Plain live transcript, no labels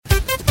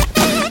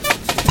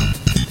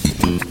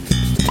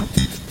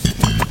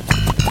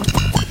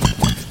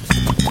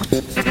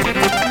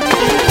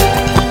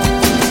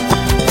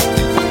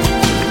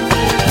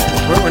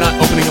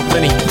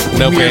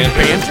No weird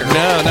banter.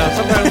 banter. No.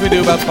 Sometimes we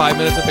do about 5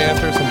 minutes of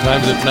banter.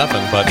 Sometimes it's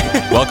nothing. But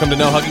welcome to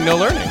No Hugging, No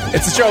Learning.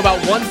 It's a show about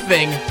one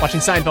thing,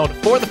 watching Seinfeld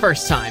for the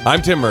first time.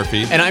 I'm Tim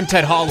Murphy. And I'm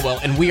Ted Hollowell,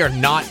 and we are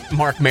not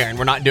Mark Maron.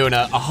 We're not doing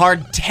a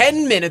hard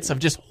 10 minutes of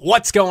just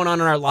what's going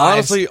on in our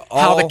lives, Honestly,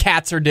 how the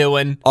cats are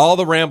doing. All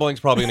the rambling's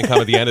probably going to come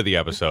at the end of the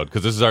episode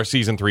because this is our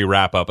Season 3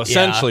 wrap-up.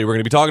 Essentially, we're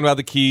going to be talking about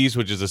The Keys,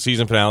 which is the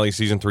season finale,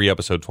 Season 3,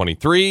 Episode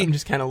 23. I'm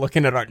just kind of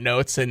looking at our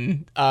notes,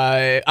 and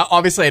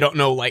obviously I don't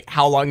know like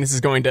how long this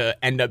is going to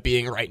end up being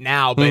right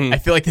now, but I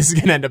feel like this is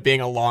going to end up being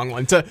a long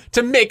one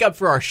to make up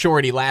for our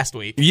shorty last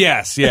week.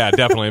 Yes, yeah,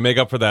 definitely. Make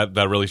up for that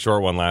really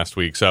short one last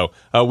week. So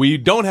we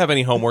don't have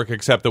any homework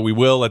except that we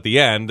will at the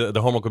end.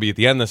 The homework will be at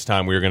the end this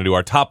time. We are going to do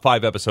our top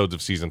 5 episodes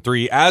of Season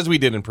 3, as we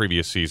did in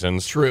previous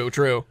seasons. True.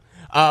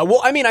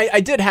 Well, I mean, I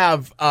did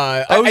have.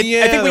 I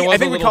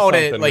think we called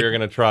it like we were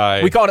gonna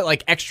try. We called it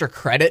like extra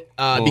credit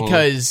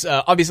because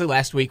obviously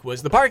last week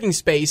was the parking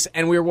space,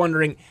 and we were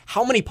wondering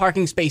how many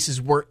parking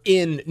spaces were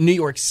in New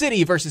York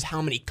City versus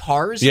how many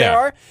cars there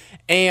are.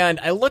 And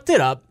I looked it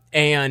up,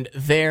 and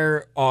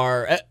there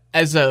are,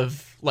 as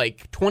of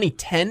like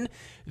 2010.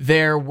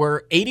 There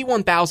were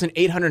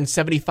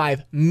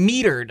 81,875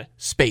 metered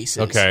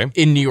spaces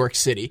in New York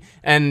City.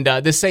 And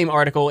this same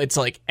article, it's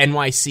like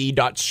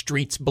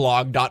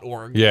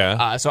nyc.streetsblog.org.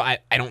 Yeah. So I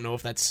don't know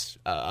if that's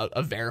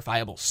a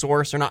verifiable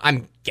source or not.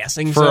 I'm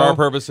guessing For our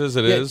purposes,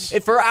 it is.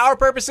 For our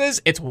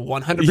purposes, it's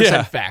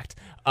 100% fact.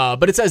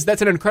 But it says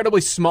that's an incredibly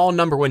small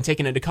number when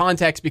taken into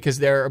context because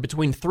there are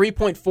between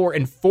 3.4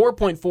 and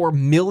 4.4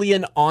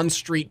 million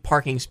on-street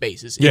parking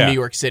spaces in New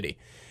York City.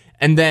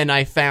 And then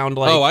I found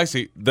like... Oh, I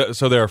see.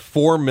 So there are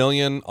 4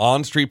 million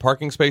on-street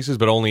parking spaces,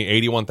 but only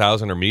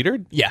 81,000 are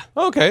metered? Yeah.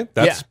 Okay.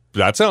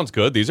 That sounds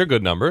good. These are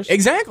good numbers.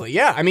 Exactly,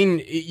 yeah. I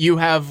mean, you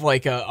have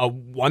like a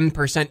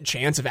 1%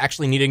 chance of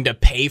actually needing to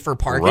pay for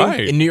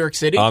parking in New York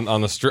City.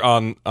 On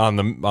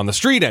the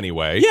street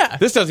anyway. Yeah.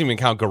 This doesn't even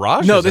count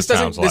garages. No, this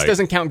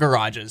doesn't count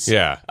garages.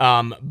 Yeah.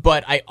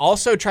 But I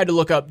also tried to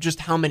look up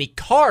just how many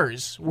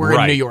cars were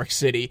in New York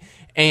City.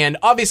 And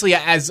obviously,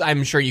 as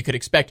I'm sure you could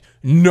expect,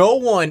 no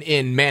one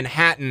in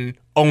Manhattan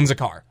owns a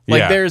car.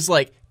 There's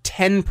like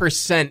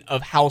 10%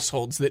 of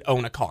households that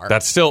own a car.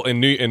 That's still in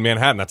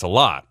Manhattan. That's a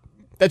lot.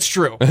 That's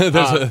true. Are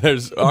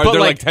there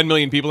like 10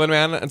 million people in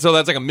Manhattan? And so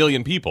that's like 1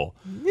 million people.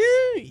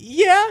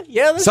 Yeah,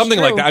 that's something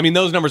true. like that. I mean,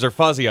 those numbers are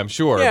fuzzy, I'm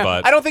sure. Yeah,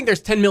 but I don't think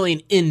there's 10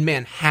 million in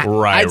Manhattan.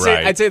 Right.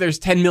 I'd say there's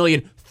 10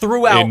 million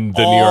throughout in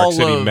the New York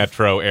City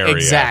metro area.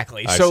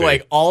 Exactly. So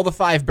like all the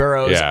 5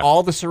 boroughs,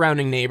 all the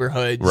surrounding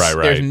neighborhoods.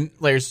 Right.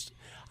 There's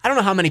I don't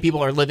know how many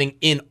people are living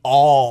in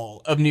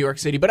all of New York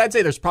City, but I'd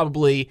say there's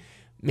probably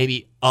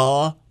maybe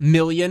 1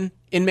 million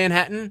in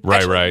Manhattan.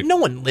 Actually, no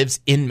one lives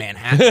in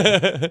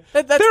Manhattan.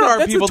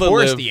 That's people the that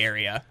live touristy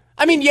area.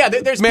 I mean, yeah,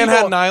 there's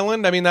Manhattan people,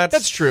 Island. I mean,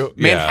 that's true.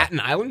 Yeah. Manhattan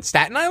Island,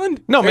 Staten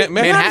Island. No,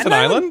 Manhattan's an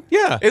island.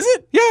 Yeah, is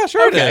it? Yeah,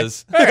 sure it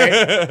is. All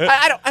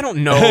right. I don't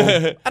know.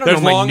 I don't there's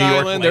know my Long New York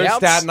Island. layouts.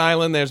 There's Staten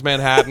Island. There's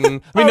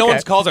Manhattan. I mean, no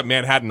one calls it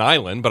Manhattan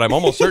Island, but I'm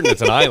almost certain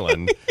it's an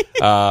island.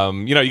 You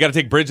got to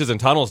take bridges and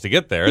tunnels to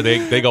get there.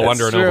 They go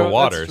under and over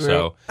water.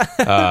 So,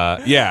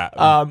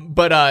 yeah.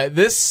 But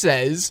this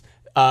says.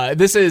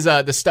 This is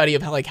the study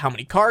of how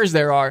many cars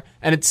there are,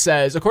 and it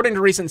says, according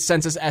to recent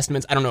census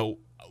estimates, I don't know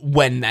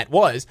when that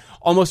was,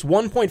 almost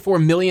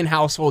 1.4 million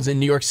households in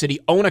New York City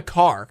own a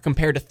car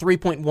compared to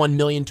 3.1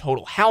 million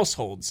total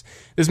households.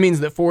 This means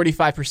that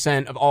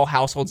 45% of all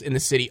households in the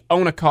city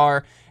own a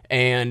car,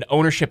 and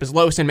ownership is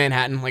lowest in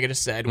Manhattan, like I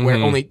just said, where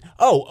only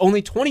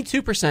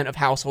 22% of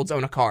households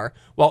own a car,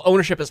 while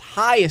ownership is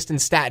highest in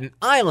Staten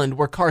Island,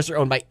 where cars are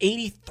owned by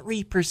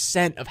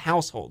 83% of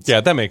households.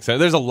 Yeah, that makes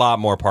sense. There's a lot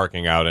more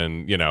parking out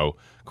in,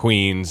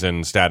 Queens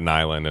and Staten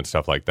Island and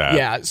stuff like that.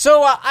 Yeah,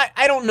 so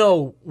I don't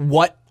know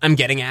what I'm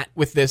getting at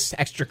with this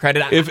extra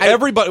credit.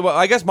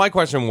 I guess my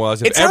question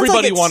was, if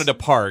everybody wanted to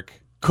park,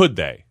 could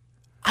they?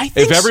 I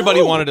think if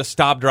everybody wanted to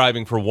stop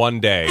driving for one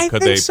day,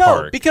 could they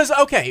park? Because,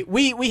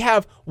 we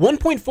have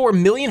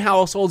 1.4 million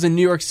households in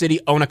New York City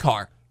own a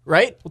car,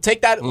 right? We'll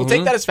take that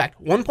as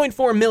fact.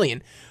 1.4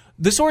 million.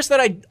 The source that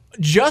I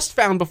just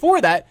found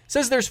before that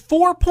says there's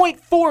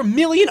 4.4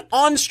 million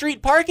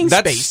on-street parking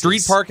spaces. That's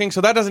street parking, so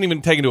that doesn't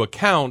even take into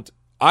account.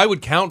 I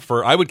would count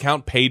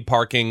paid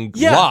parking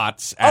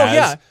lots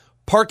as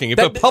parking. If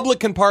the public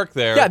can park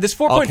there, this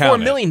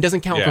 4.4 million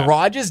doesn't count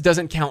garages,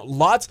 doesn't count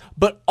lots,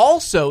 but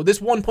also this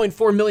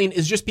 1.4 million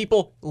is just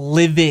people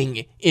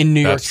living in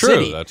New York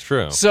City. That's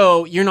true.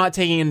 So you're not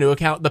taking into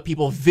account the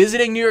people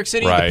visiting New York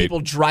City, the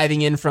people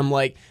driving in from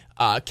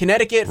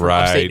Connecticut, from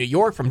upstate New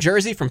York, from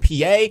Jersey, from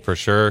PA. For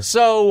sure.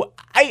 So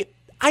I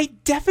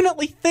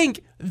definitely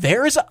think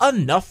there's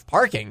enough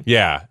parking.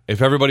 Yeah.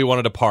 If everybody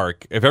wanted to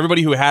park, if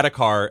everybody who had a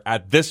car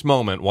at this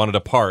moment wanted to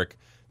park,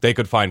 they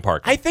could find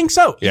parking. I think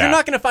so. Yeah. You're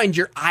not going to find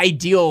your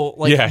ideal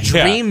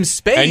dream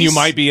space. And you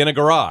might be in a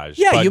garage.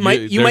 Yeah, you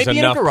might be in a garage. There's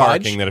enough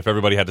parking that if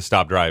everybody had to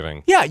stop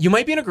driving. Yeah, you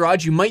might be in a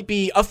garage. You might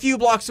be a few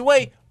blocks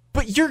away.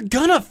 But you're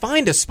gonna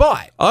find a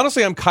spot.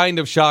 Honestly, I'm kind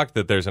of shocked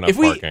that there's enough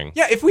parking.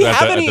 If we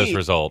have any, this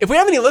result. if we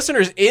have any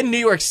listeners in New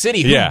York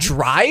City who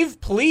drive,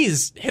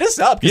 please hit us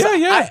up.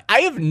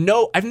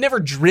 I've never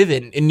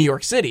driven in New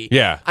York City.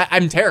 Yeah,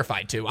 I'm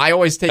terrified to. I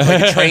always take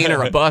like a train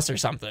or a bus or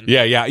something.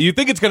 Yeah. You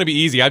think it's going to be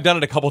easy? I've done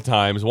it a couple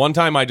times. One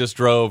time I just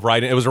drove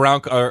right. It was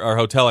around our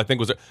hotel. I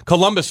think was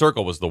Columbus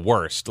Circle was the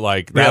worst.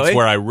 Like that's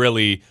where I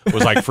really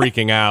was like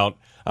freaking out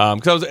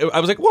because I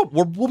was like, well,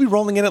 we'll be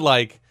rolling in at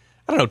like,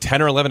 I don't know,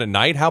 10 or 11 at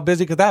night. How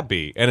busy could that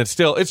be? And it's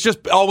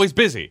just always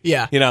busy.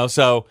 Yeah.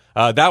 So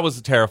that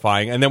was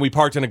terrifying. And then we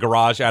parked in a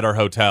garage at our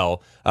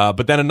hotel.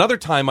 But then another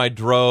time I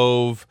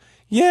drove,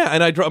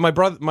 and I drove, my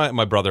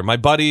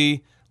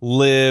buddy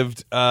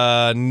lived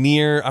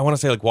near, I want to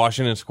say like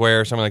Washington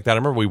Square or something like that. I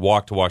remember we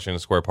walked to Washington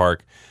Square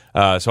Park.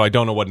 So I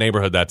don't know what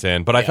neighborhood that's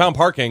in. But I found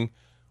parking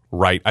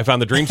I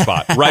found the dream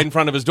spot right in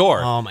front of his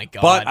door. Oh, my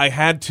God. But I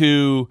had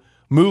to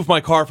move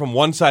my car from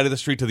one side of the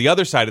street to the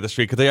other side of the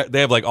street because they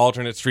have like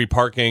alternate street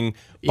parking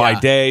by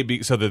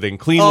day so that they can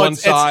clean one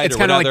side. It's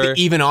kind of like the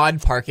even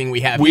odd parking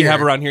we have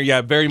around here.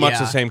 Yeah, very much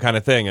the same kind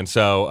of thing. And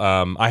so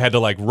I had to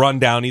like run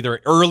down either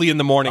early in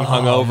the morning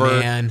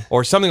hungover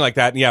or something like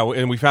that. Yeah,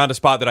 and we found a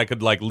spot that I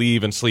could like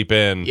leave and sleep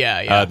in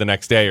the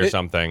next day or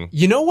something.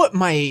 You know what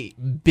my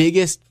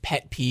biggest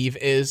pet peeve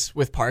is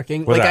with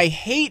parking? What's that? I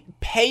hate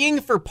paying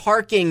for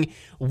parking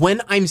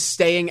when I'm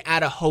staying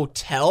at a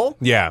hotel.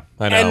 Yeah,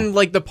 I know. And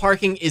like the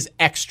parking is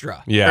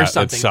extra or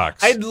something. It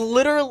sucks.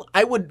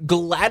 I would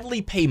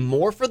gladly pay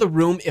more for the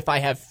room if I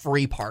have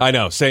free parking. I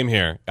know, same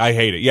here. I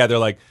hate it. Yeah, they're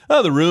like,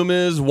 oh, the room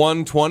is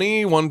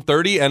 $120,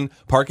 $130, and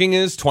parking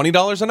is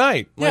 $20 a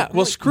night. Like,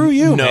 well, screw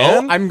you,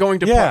 man. No, I'm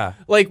going to park.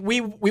 Like, we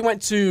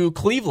went to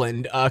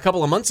Cleveland a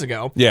couple of months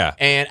ago. Yeah.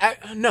 And,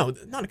 no,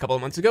 not a couple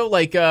of months ago,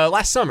 like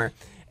last summer.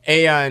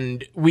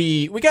 And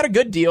we got a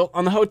good deal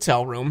on the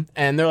hotel room,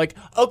 and they're like,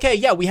 okay,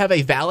 yeah, we have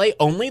a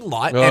valet-only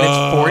lot,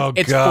 and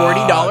it's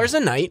 $40 a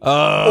night,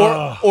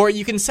 or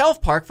you can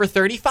self-park for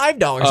 $35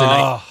 a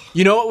night.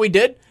 You know what we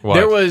did? What?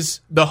 There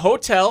was the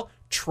hotel,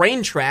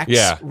 train tracks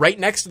right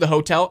next to the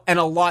hotel, and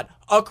a lot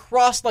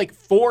across like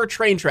 4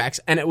 train tracks,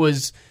 and it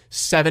was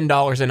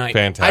 $7 a night.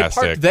 Fantastic.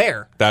 I parked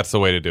there. That's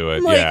the way to do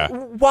it,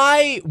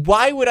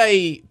 Why would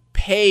I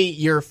pay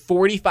your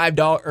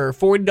 $45 or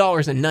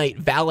 $40 a night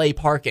valet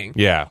parking?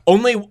 Yeah.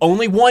 Only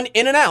one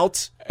in and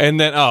out. And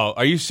then,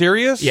 are you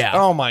serious? Yeah.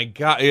 Oh my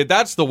God,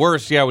 that's the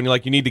worst. Yeah, when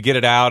you need to get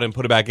it out and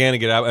put it back in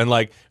and get it out, and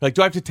like,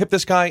 do I have to tip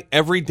this guy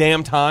every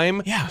damn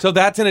time? Yeah. So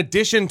that's in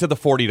addition to the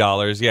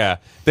 $40. Yeah.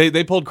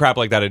 They pulled crap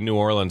like that in New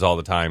Orleans all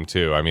the time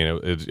too. I mean,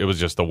 it was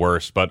just the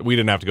worst. But we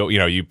didn't have to go.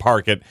 You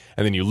park it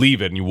and then you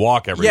leave it and you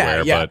walk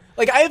everywhere. Yeah. But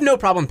like I have no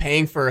problem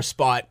paying for a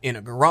spot in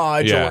a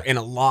garage or in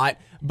a lot.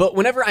 But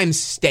whenever I'm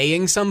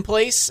staying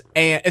someplace,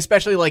 and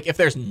especially like if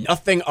there's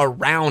nothing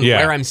around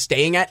where I'm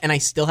staying at and I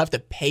still have to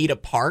pay to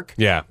park,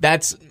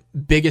 that's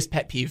biggest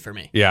pet peeve for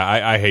me. Yeah,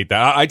 I hate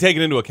that. I take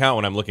it into account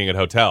when I'm looking at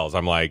hotels.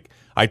 I'm like,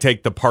 I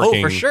take the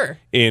parking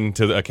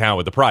into the account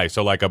with the price.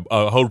 So like a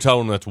hotel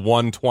room that's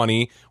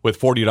 $120 with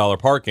 $40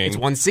 parking, it's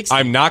 $160.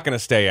 I'm not going to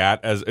stay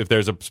at as if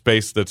there's a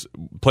place that's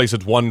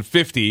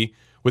 $150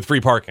 with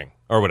free parking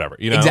or whatever,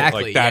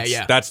 Exactly.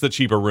 Like that's the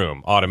cheaper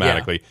room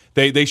automatically.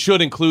 They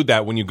should include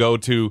that when you go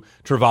to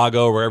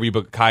Trivago, wherever you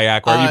book a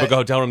kayak, wherever you book a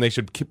hotel room. They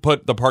should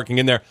put the parking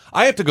in there.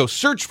 I have to go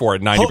search for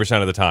it 90%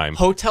 of the time.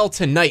 Hotel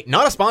Tonight,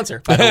 not a sponsor,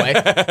 by the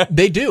way.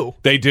 They do.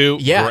 They do.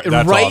 Yeah,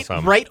 that's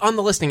awesome. Right on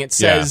the listing, it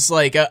says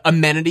like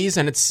amenities,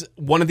 and it's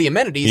one of the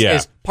amenities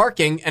is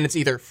parking, and it's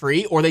either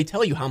free or they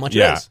tell you how much it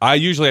is. I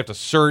usually have to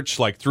search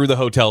like through the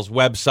hotel's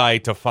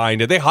website to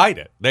find it. They hide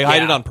it. They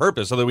hide it on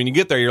purpose so that when you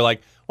get there, you're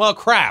like, well,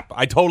 crap,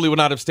 I totally would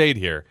not have stayed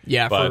here.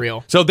 Yeah, for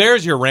real. So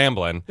there's your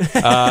rambling.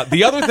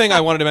 The other thing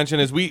I wanted to mention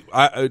is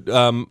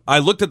I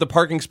looked at the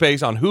parking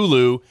space on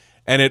Hulu,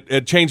 and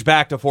it changed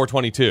back to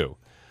 422.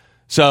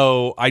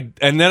 So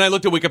then I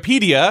looked at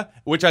Wikipedia,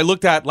 which I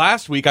looked at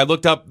last week. I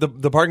looked up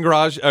the parking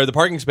garage or the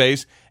parking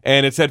space,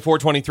 and it said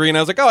 423, and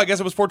I was like, oh, I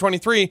guess it was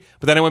 423.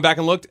 But then I went back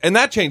and looked, and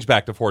that changed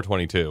back to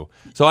 422.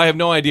 So I have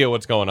no idea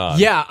what's going on.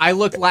 Yeah, I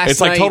looked last night.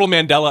 It's like total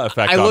Mandela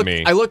effect on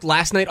me. I looked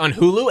last night on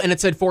Hulu, and it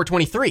said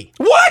 423.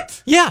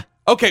 What? Yeah.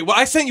 Okay, well,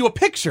 I sent you a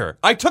picture.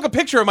 I took a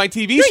picture of my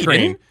TV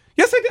screen. You didn't.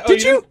 Yes, I did.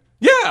 Did you?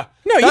 Yeah.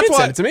 No, you didn't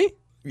send it to me.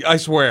 I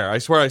swear I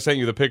sent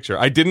you the picture.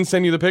 I didn't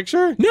send you the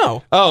picture?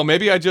 No. Oh,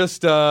 maybe I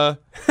just...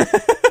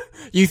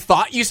 You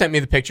thought you sent me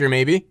the picture,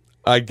 maybe?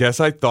 I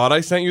guess I thought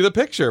I sent you the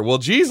picture. Well,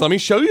 geez, let me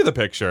show you the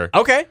picture.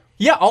 Okay.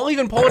 Yeah, I'll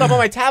even pull it up on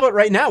my tablet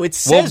right now. It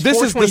says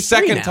this is the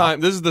second now. time.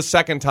 This is the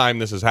second time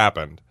this has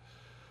happened.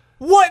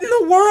 What in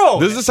the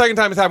world? This is the second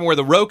time it's happened where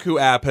the Roku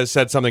app has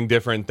said something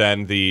different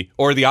than the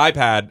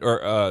iPad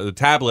or the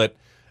tablet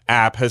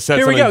app has said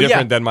something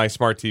different than my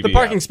smart TV. The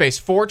parking app. space,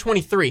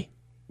 423.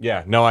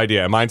 Yeah, no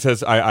idea. Mine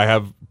says I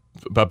have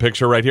a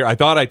picture right here. I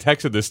thought I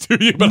texted this to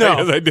you, but I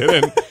guess I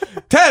didn't.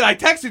 Ted, I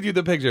texted you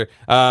the picture.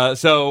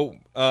 So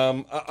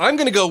I'm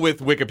going to go with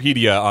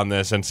Wikipedia on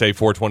this and say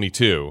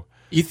 422.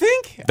 You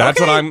think? That's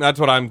Okay. That's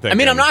what I'm thinking. I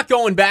mean, I'm not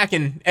going back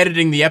and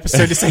editing the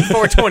episode to say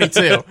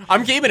 422.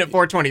 I'm keeping it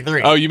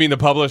 423. Oh, you mean the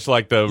published,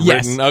 like the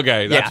Yes. written?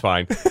 Okay, that's Yeah.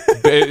 fine.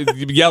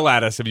 Yell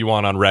at us if you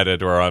want on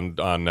Reddit or on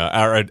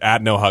or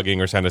at No Hugging,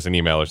 or send us an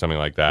email or something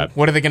like that.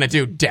 What are they going to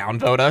do?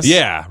 Downvote us?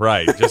 Yeah,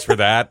 right. Just for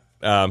that.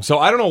 So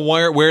I don't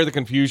know where the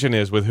confusion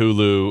is with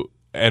Hulu,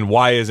 and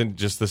why isn't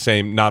just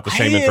not the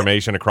same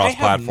information across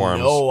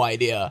platforms. I have no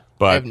idea.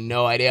 But- I have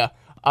no idea.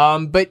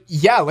 But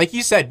yeah, like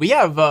you said, we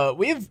have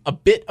a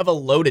bit of a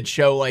loaded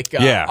show. Like,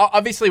 Yeah.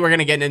 Obviously we're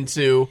gonna get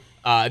into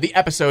the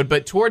episode,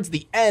 but towards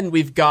the end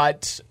we've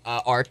got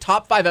our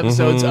top 5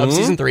 episodes of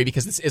season 3,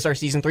 because this is our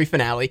season 3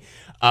 finale.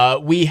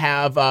 We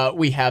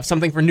have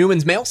something for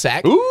Newman's mail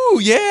sack, Ooh,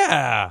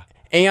 yeah.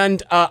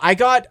 and I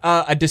got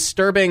a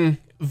disturbing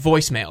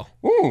voicemail.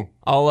 Ooh.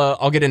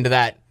 I'll get into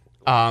that.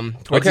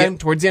 Towards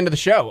the end of the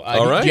show.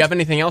 All right. Do you have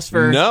anything else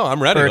for? No,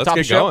 I'm ready. for Let's top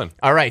get of the show? going.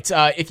 All right.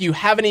 If you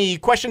have any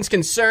questions,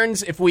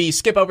 concerns, if we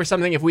skip over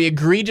something, if we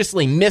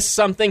egregiously miss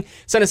something,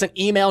 send us an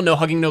email,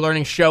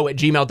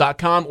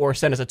 nohuggingnolearningshow@gmail.com, or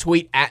send us a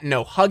tweet at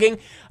nohugging.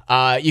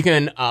 You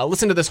can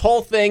listen to this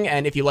whole thing,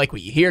 and if you like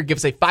what you hear, give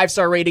us a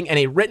 5-star rating and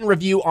a written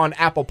review on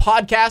Apple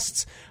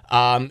Podcasts.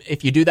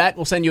 If you do that,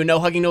 we'll send you a No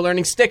Hugging, No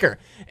Learning sticker.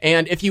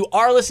 And if you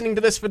are listening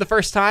to this for the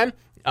first time,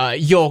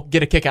 you'll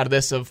get a kick out of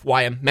this, of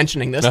why I'm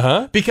mentioning this,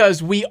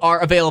 because we are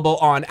available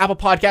on Apple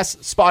Podcasts,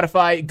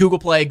 Spotify, Google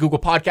Play, Google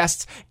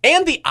Podcasts,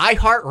 and the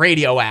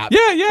iHeartRadio app.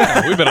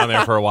 Yeah. We've been on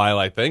there for a while,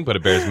 I think, but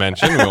it bears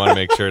mention. We want to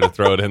make sure to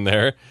throw it in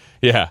there.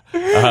 Yeah.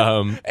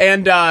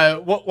 And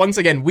once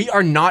again, we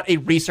are not a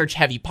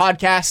research-heavy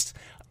podcast,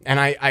 and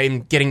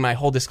I'm getting my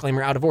whole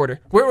disclaimer out of order.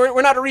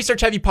 We're not a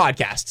research-heavy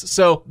podcast,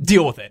 so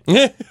deal with it.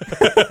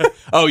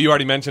 Oh, you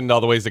already mentioned all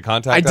the ways to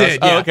contact us? I did,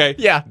 yeah. Oh, okay.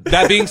 Yeah.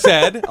 That being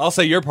said, I'll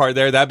say your part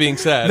there. That being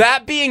said.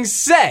 That being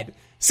said,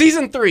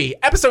 Season 3,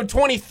 Episode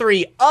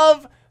 23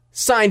 of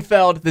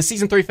Seinfeld, the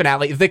Season 3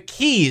 finale, The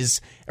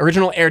Keys,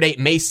 original air date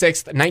May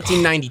 6th,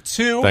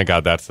 1992. Thank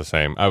God that's the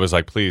same. I was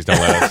like, please don't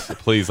let us.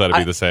 Please let it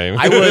be the same.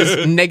 I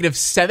was negative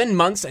 7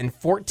 months and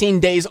 14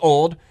 days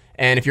old.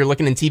 And if you're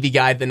looking in TV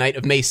Guide the night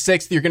of May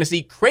 6th, you're going to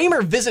see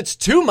Kramer visits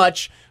too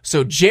much,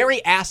 so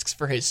Jerry asks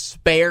for his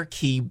spare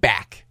key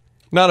back.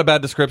 Not a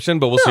bad description,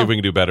 but we'll see if we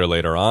can do better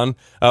later on.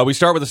 We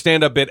start with a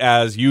stand-up bit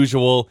as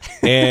usual,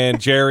 and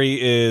Jerry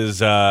is,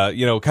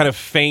 kind of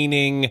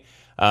feigning,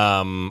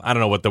 I don't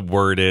know what the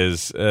word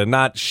is,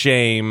 not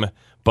shame,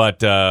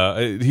 but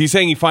he's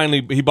saying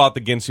he bought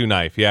the Ginsu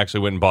knife. He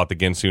actually went and bought the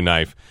Ginsu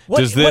knife.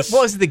 What was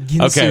the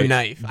Ginsu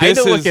knife? I had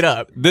to look it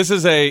up. This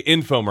is a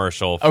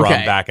infomercial from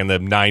back in the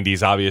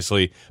 90s,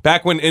 obviously.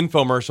 Back when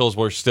infomercials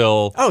were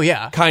still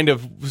kind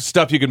of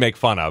stuff you could make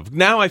fun of.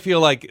 Now I feel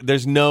like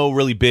there's no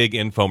really big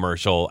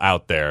infomercial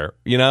out there,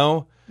 you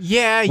know?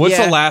 Yeah, What's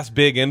the last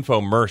big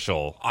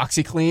infomercial?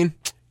 OxyClean?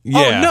 Yeah.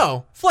 Oh,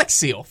 no. Flex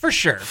Seal, for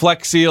sure.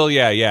 Flex Seal,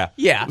 yeah.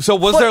 Yeah. So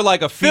was there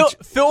like a feature?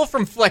 Phil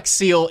from Flex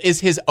Seal is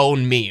his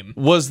own meme.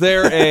 Was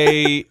there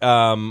a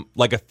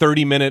like a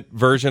 30-minute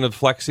version of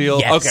Flex Seal?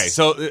 Yes.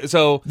 Okay,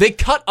 so They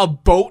cut a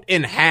boat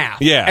in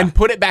half and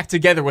put it back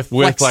together with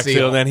Flex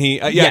Seal. And then he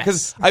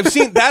because I've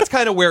seen that's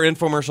kind of where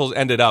infomercials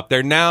ended up.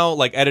 They're now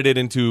like edited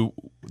into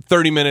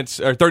 30 minutes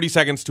or 30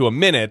 seconds to a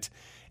minute.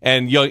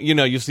 And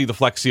you see the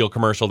Flex Seal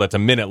commercial that's a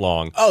minute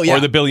long. Oh, yeah. Or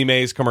the Billy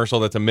Mays commercial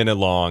that's a minute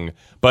long.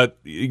 But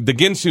the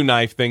Ginsu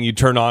knife thing you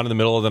turn on in the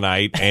middle of the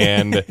night,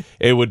 and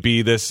it would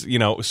be this,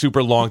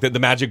 super long. The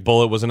Magic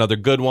Bullet was another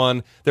good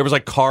one. There was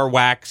like car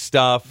wax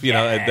stuff,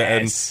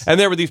 and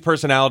there were these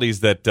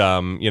personalities that,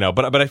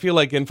 but I feel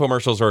like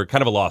infomercials are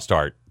kind of a lost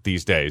art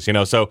these days,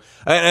 So,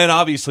 and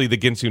obviously the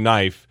Ginsu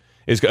knife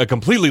is a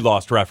completely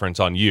lost reference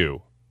on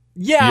you.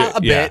 Yeah,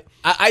 a bit.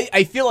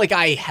 I feel like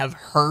I have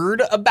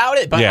heard about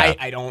it, but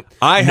I don't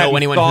know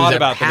anyone who's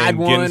ever had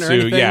one or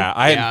anything. Yeah,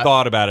 I hadn't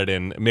thought about it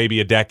in maybe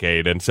a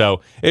decade, and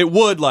so it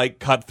would like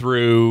cut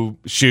through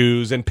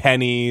shoes and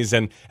pennies,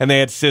 and they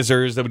had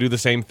scissors that would do the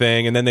same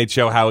thing, and then they'd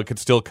show how it could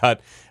still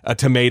cut a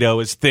tomato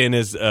as thin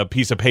as a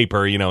piece of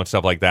paper, and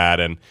stuff like that,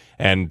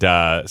 and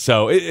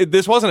so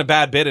this wasn't a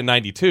bad bit in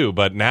 '92,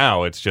 but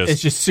now it's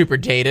just super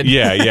dated.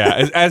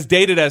 Yeah, as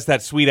dated as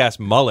that sweet ass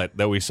mullet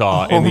that we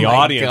saw in the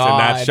audience in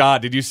that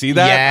shot. Did you see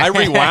that? Yes. I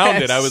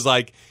rewound it. I was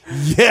like,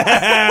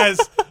 yes.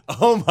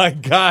 Oh my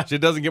gosh, it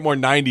doesn't get more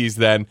 90s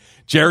than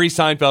Jerry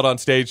Seinfeld on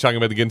stage talking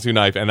about the Ginsu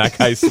knife and that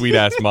guy's sweet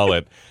ass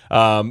mullet.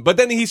 But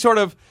then he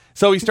starts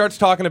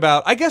talking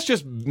about, I guess,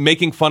 just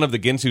making fun of the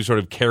Ginsu sort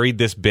of carried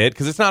this bit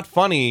because it's not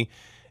funny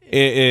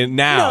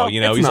now.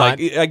 No, He's not.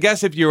 like, I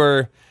guess if you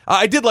were.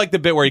 I did like the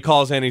bit where he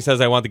calls in and he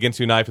says, I want the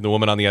Ginsu knife, and the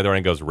woman on the other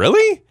end goes,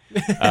 really?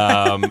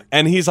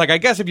 And he's like, I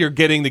guess if you're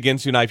getting the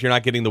Ginsu knife, you're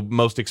not getting the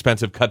most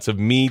expensive cuts of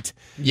meat.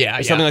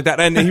 Yeah, something like that.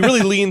 And he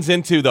really leans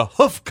into the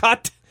hoof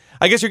cut.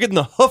 I guess you're getting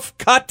the hoof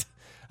cut.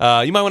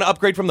 You might want to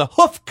upgrade from the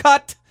hoof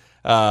cut.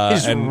 He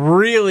just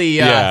really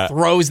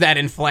throws that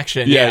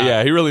inflection.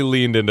 Yeah, he really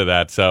leaned into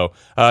that. So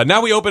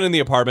now we open in the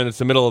apartment. It's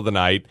the middle of the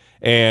night,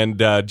 and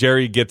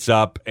Jerry gets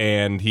up,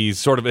 and he's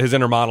sort of his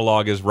inner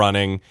monologue is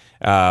running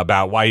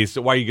about why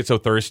you get so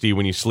thirsty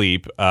when you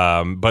sleep.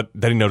 But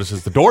then he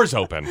notices the door's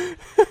open,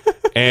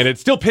 and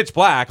it's still pitch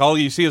black. All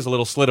you see is a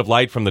little slit of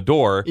light from the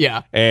door.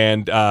 Yeah.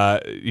 And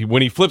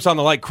when he flips on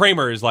the light,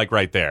 Kramer is like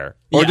right there.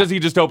 Or Yeah. does he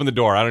just open the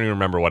door? I don't even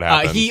remember what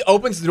happened. He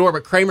opens the door,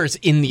 but Kramer's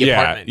in the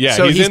apartment. Yeah,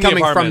 so he's in the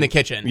coming from apartment. the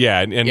kitchen.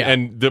 Yeah,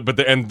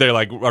 and they're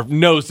like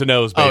nose to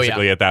nose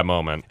basically at that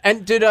moment.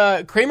 And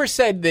did Kramer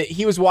said that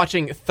he was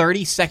watching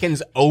 30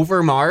 Seconds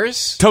Over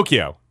Mars?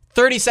 Tokyo.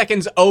 30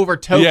 Seconds Over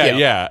Tokyo.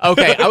 Yeah.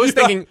 Okay, I was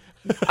thinking...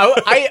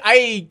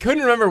 I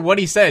couldn't remember what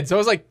he said, so I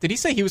was like, did he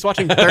say he was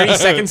watching 30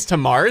 Seconds to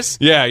Mars?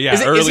 Yeah.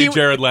 Early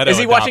Jared Leto. Is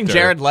he watching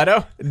Jared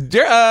Leto?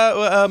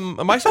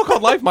 My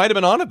So-Called Life might have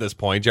been on at this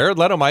point. Jared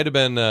Leto might have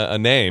been a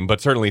name, but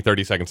certainly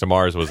 30 Seconds to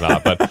Mars was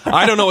not. But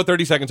I don't know what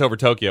 30 Seconds Over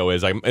Tokyo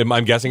is.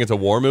 I'm guessing it's a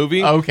war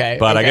movie. Okay.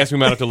 But I guess we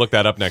might have to look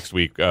that up next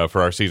week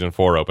for our season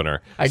 4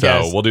 opener. I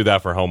guess. So we'll do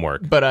that for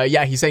homework. But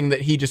he's saying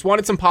that he just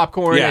wanted some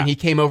popcorn, Yeah. and he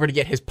came over to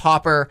get his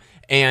popper.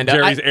 And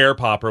Jerry's air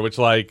popper, which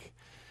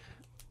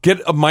get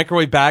a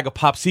microwave bag of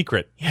Pop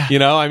Secret. Yeah. You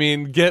know, I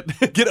mean, get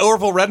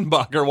Orville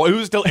Redenbacher,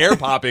 who's still air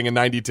popping in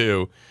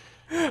 92.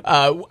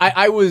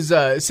 I was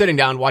sitting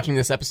down watching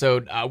this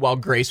episode while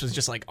Grace was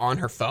just like on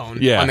her phone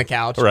on the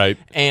couch. Right.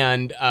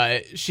 And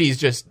she's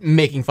just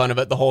making fun of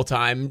it the whole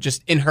time,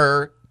 just in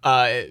her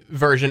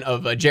version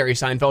of a Jerry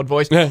Seinfeld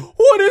voice.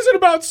 What is it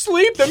about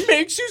sleep that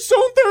makes you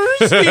so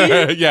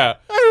thirsty? Yeah.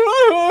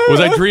 Was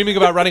I dreaming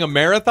about running a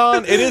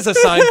marathon? It is a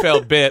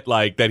Seinfeld bit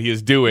that he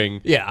is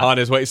doing on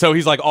his way. So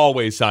he's like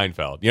always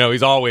Seinfeld. You know,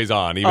 he's always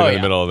on, even in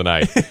the middle of the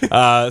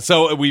night.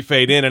 So we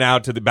fade in and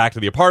out back to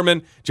the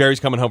apartment. Jerry's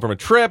coming home from a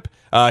trip.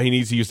 He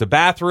needs to use the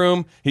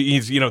bathroom.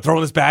 He's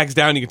throwing his bags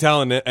down. You can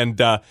tell,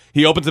 and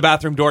he opens the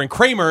bathroom door, and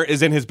Kramer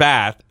is in his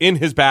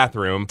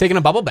bathroom, Taking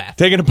a bubble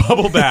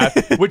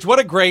bath. Which what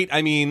a great.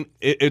 I mean,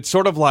 it's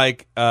sort of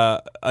like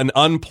an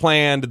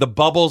unplanned. The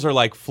bubbles are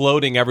like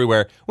floating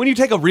everywhere. When you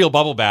take a real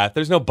bubble bath,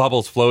 there's no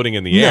bubbles floating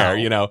in the air,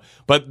 you know.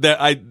 But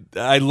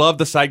I love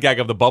the side gag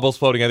of the bubbles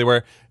floating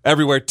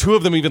everywhere. Two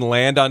of them even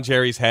land on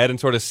Jerry's head and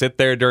sort of sit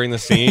there during the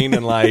scene,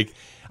 and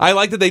I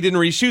like that they didn't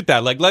reshoot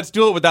that. Let's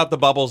do it without the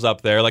bubbles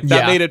up there.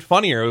 That made it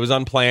funnier. It was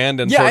unplanned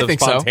and sort of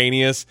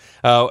spontaneous.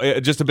 So.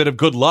 Just a bit of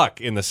good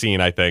luck in the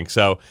scene, I think.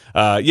 So,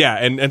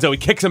 and so he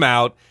kicks him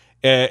out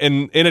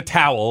in a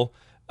towel.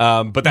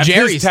 But that's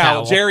Jerry's his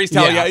towel. towel. Jerry's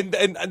towel,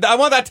 and I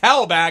want that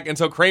towel back. And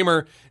so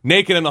Kramer,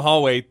 naked in the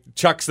hallway,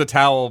 chucks the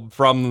towel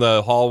from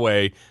the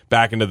hallway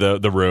back into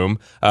the room.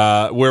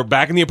 We're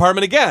back in the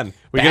apartment again.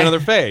 We get another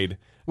fade.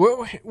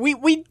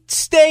 We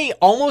stay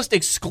almost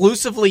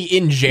exclusively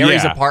in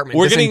Jerry's apartment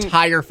this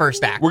entire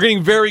first act. We're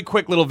getting very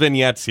quick little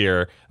vignettes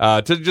here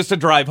to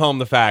drive home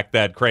the fact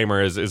that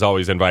Kramer is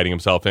always inviting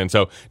himself in.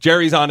 So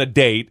Jerry's on a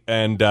date,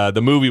 and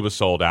the movie was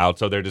sold out,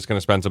 so they're just going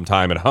to spend some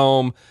time at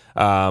home.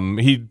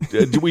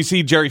 We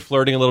see Jerry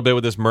flirting a little bit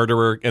with this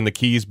murderer and the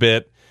keys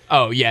bit.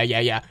 Oh,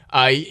 yeah.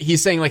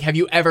 He's saying, have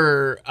you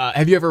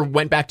ever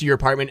went back to your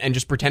apartment and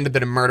just pretended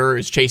that a murderer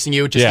is chasing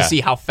you just to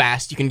see how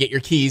fast you can get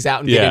your keys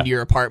out and get into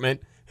your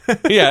apartment?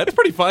 Yeah, it's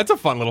pretty fun. It's a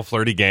fun little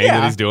flirty game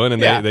that he's doing,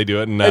 and they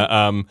do it.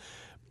 And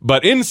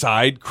but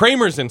inside,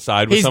 Kramer's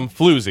inside with some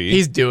floozy.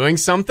 He's doing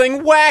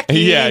something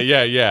wacky.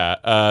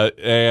 Yeah.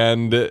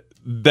 And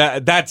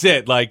that's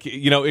it.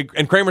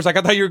 And Kramer's like,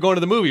 I thought you were going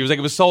to the movie. He was like,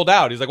 it was sold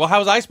out. He's like, well, how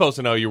was I supposed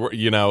to know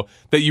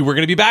that you were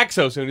going to be back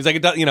so soon? He's like,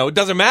 it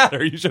doesn't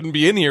matter. You shouldn't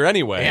be in here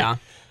anyway. Yeah.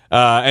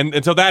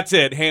 And so that's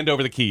it. Hand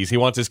over the keys. He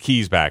wants his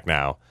keys back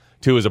now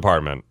to his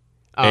apartment.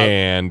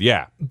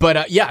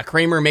 But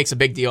Kramer makes a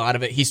big deal out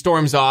of it. He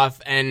storms off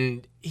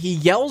and he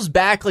yells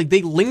back.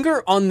 They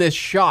linger on this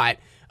shot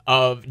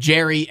of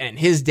Jerry and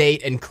his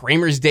date and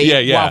Kramer's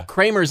date while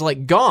Kramer's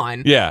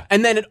gone. Yeah.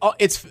 And then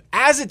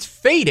it's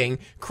fading,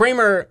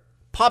 Kramer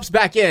pops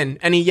back in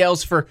and he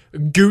yells for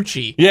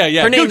Gucci.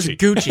 Yeah. Her name's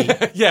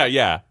Gucci.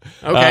 Yeah.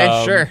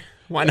 Okay, sure.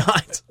 Why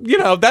not?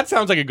 That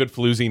sounds like a good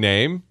floozy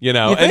name, You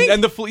think?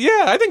 And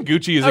I think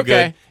Gucci is a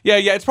good. Yeah,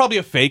 it's probably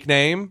a fake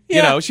name.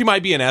 Yeah. She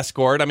might be an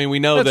escort. I mean, we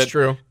know That's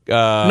true.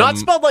 Not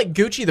spelled like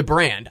Gucci the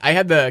brand. I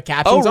had the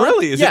captions on. Oh,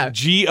 really? Is it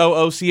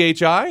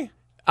Goochi?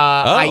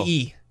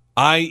 IE.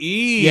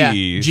 IE. Yeah.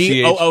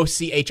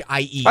 Goochie.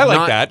 I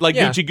like that.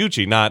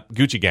 Gucci, not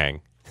Gucci Gang.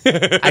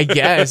 I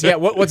guess. Yeah.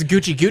 What's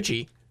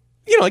Gucci?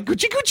 Like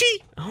Gucci.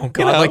 Oh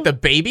God, like the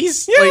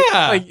babies?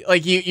 Yeah.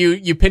 Like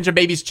you pinch a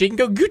baby's cheek and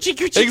go Gucci.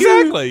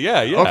 Exactly.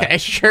 Yeah. Okay,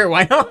 sure.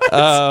 Why not?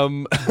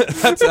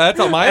 That's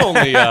my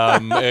only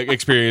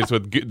experience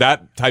with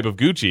that type of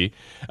Gucci.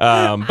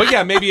 But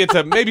yeah,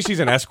 maybe she's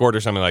an escort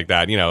or something like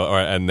that.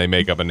 And they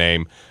make up a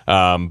name.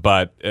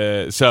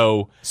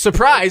 So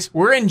surprise,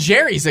 we're in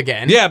Jerry's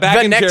again. Yeah, back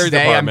the in next Jerry's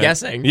day, apartment. I'm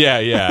guessing.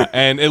 Yeah.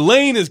 And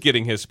Elaine is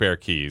getting his spare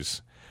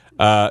keys.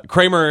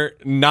 Kramer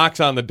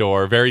knocks on the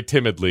door very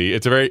timidly.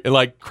 It's a very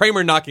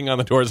Kramer knocking on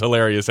the door is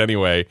hilarious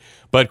anyway.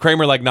 But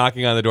Kramer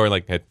knocking on the door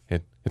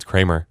it's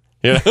Kramer.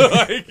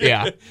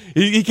 Yeah.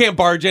 He can't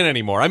barge in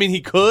anymore. I mean,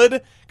 he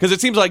could because it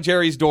seems like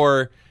Jerry's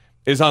door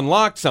is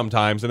unlocked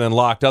sometimes and then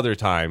locked other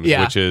times.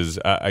 Yeah. Which is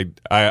I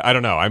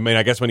don't know. I mean,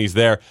 I guess when he's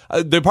there,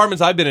 the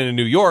apartments I've been in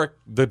New York,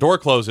 the door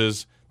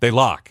closes, they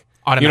lock.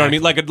 You know what I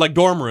mean? Like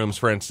dorm rooms,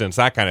 for instance,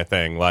 that kind of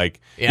thing.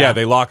 Like, yeah,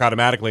 they lock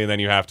automatically, and then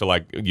you have to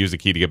like use the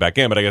key to get back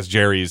in. But I guess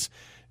Jerry's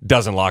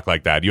doesn't lock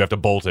like that. You have to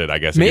bolt it, I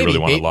guess, if you really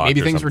want to lock.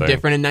 Maybe things were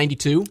different in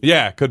 '92.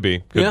 Yeah, could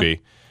be.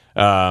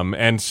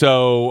 And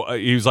so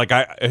he was like,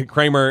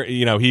 Kramer,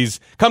 he's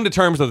come to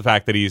terms with the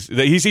fact that he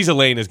sees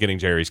Elaine as getting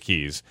Jerry's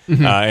keys,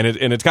 and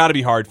it's got to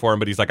be hard for him.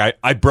 But he's like,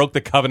 I broke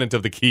the covenant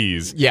of the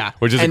keys,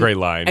 which is a great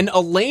line. And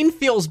Elaine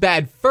feels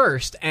bad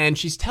first, and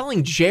she's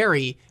telling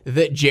Jerry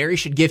that Jerry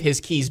should give his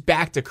keys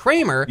back to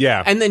Kramer.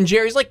 Yeah, and then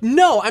Jerry's like,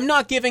 no, I'm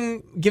not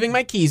giving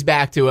my keys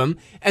back to him.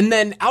 And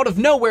then out of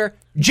nowhere,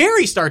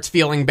 Jerry starts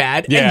feeling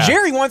bad, and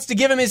Jerry wants to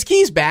give him his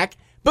keys back.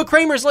 But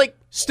Kramer's like,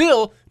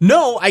 still,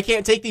 no, I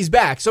can't take these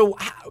back. So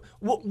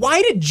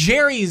why did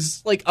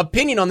Jerry's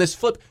opinion on this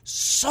flip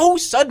so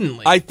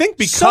suddenly? I think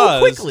because so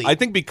quickly. I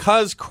think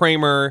because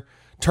Kramer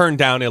turned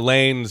down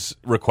Elaine's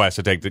request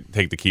to take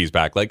the keys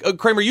back. Like,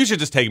 Kramer, you should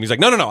just take him. He's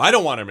like, no, I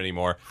don't want him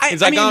anymore. He's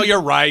like, oh,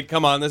 you're right.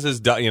 Come on, this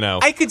is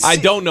I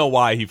don't know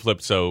why he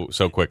flipped so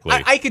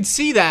quickly. I could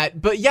see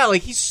that, but yeah,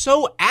 he's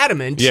so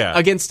adamant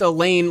against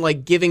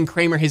Elaine giving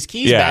Kramer his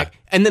keys back,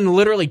 and then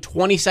literally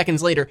 20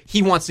 seconds later,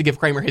 he wants to give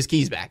Kramer his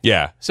keys back.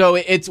 Yeah. So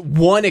it's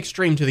one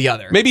extreme to the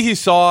other. Maybe he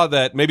saw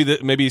that. Maybe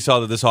he saw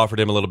that this offered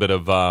him a little bit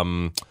of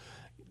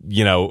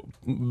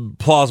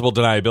plausible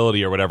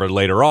deniability or whatever.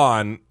 Later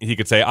on, he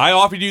could say, I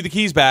offered you the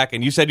keys back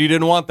and you said you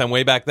didn't want them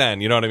way back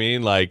then. You know what I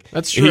mean? Like,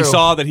 that's true. He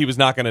saw that he was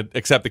not going to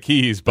accept the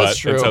keys,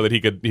 and so that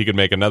he could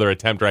make another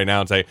attempt right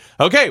now and say,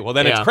 okay, well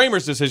then it's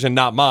Kramer's decision,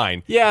 not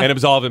mine. Yeah. And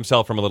absolve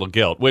himself from a little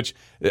guilt, which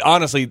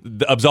honestly,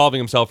 absolving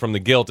himself from the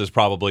guilt is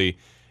probably,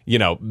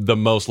 the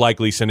most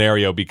likely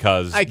scenario,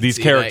 because these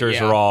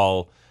characters are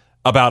all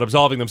about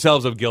absolving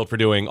themselves of guilt for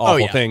doing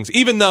awful things,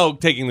 even though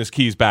taking these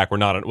keys back was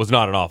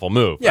not an awful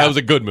move. That was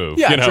a good move.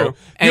 True.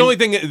 The only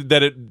thing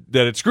that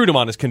it screwed him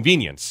on is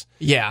convenience.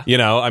 Yeah.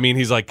 I mean,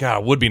 he's like,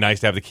 God, it would be nice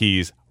to have the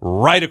keys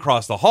right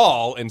across the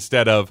hall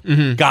instead of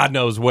God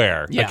knows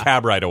where, a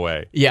cab ride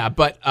away. Yeah,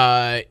 but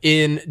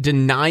in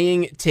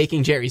denying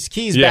taking Jerry's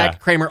keys back,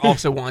 Kramer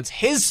also wants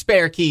his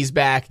spare keys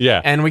back.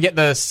 Yeah. And we get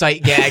the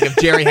sight gag of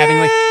Jerry having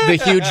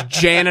the huge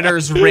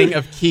janitor's ring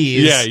of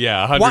keys.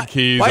 Yeah, 100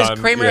 keys. Why does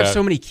Kramer have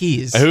so many keys?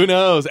 Who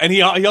knows? And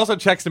he also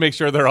checks to make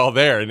sure they're all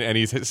there, and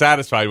he's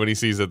satisfied when he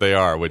sees that they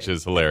are, which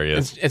is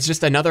hilarious. It's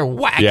just another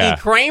wacky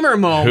Kramer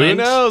moment. Who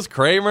knows?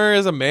 Kramer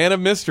is a man of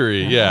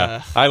mystery.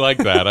 Yeah, I like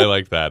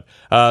that.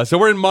 So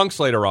we're in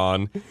Monks later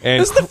on,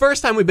 and this is the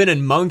first time we've been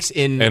in Monks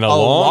in a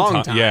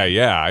long time.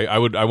 Yeah.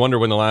 I wonder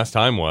when the last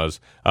time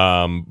was.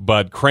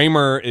 But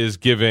Kramer is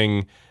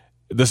giving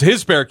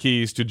his spare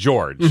keys to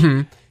George.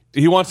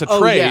 He wants to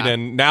trade,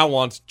 and now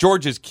wants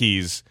George's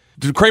keys.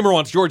 Kramer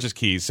wants George's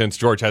keys since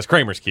George has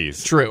Kramer's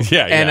keys. True.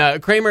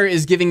 And Kramer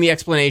is giving the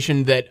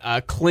explanation that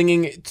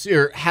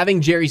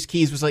having Jerry's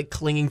keys was like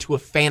clinging to a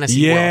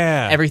fantasy world.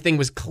 Everything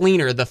was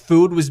cleaner. The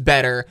food was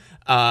better.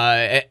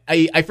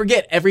 I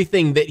forget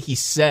everything that he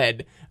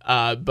said,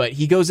 but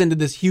he goes into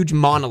this huge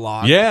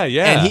monologue.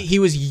 And he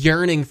was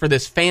yearning for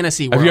this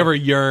fantasy world. Have you ever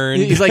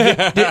yearned? He's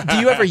like, do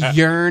you ever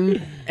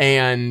yearn?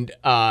 And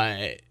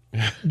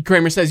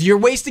Kramer says, you're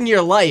wasting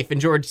your life. And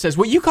George says,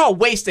 what you call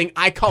wasting,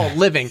 I call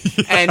living.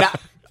 And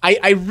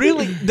I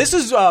really, this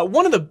is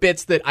one of the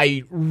bits that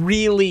I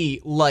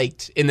really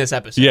liked in this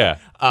episode.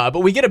 But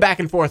we get a back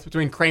and forth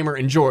between Kramer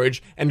and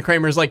George, and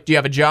Kramer's like, do you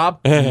have a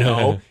job?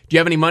 No. Do you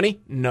have any money?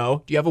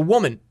 No. Do you have a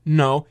woman?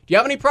 No. Do you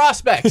have any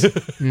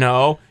prospects?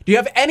 No. Do you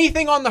have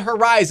anything on the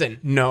horizon?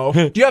 No.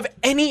 Do you have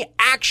any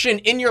action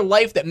in your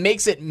life that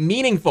makes it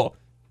meaningful?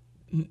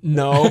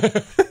 No.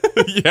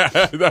 Yeah,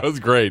 that was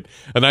great.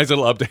 A nice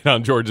little update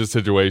on George's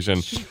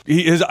situation.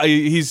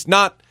 He's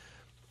not,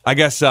 I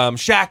guess,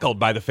 shackled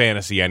by the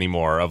fantasy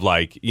anymore of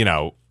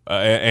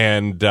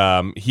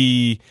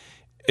he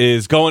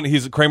is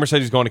going. Kramer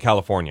said he's going to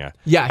California.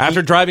 Yeah.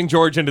 After driving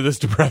George into this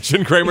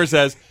depression, Kramer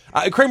says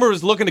Kramer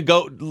was looking to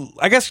go.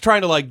 I guess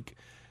trying to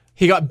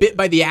He got bit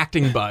by the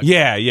acting bug.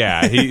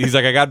 Yeah. He's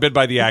like, I got bit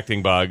by the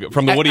acting bug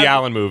from the Woody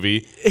Allen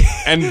movie.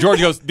 And George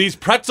goes, these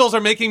pretzels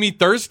are making me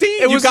thirsty?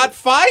 You got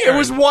fired. It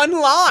was one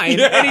line,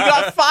 and he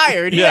got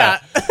fired. Yeah.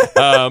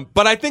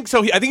 But I think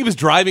so. I think he was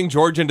driving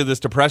George into this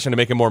depression to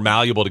make him more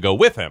malleable to go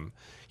with him.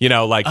 He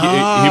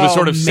was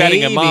sort of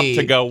setting him up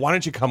to go, why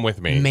don't you come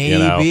with me?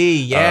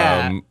 Maybe,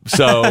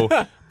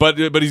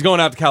 But he's going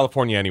out to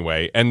California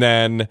anyway. And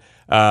then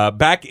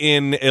back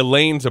in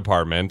Elaine's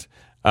apartment,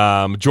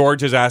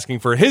 George is asking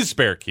for his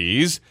spare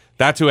keys.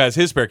 That's who has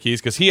his spare keys,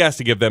 because he has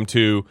to give them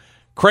to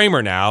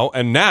Kramer now.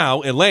 And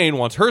now Elaine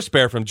wants her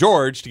spare from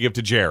George to give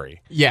to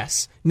Jerry.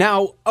 Yes.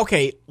 Now,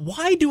 okay,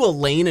 why do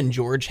Elaine and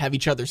George have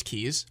each other's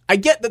keys? I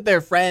get that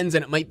they're friends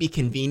and it might be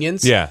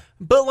convenience. Yeah.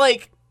 But,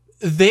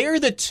 they're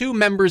the two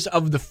members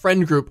of the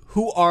friend group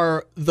who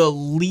are the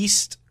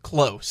least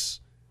close.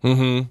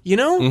 Mm-hmm. You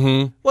know?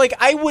 Mm-hmm.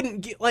 I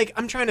wouldn't,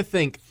 I'm trying to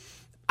think.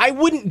 I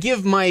wouldn't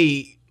give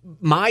my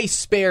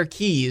spare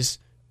keys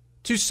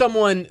to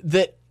someone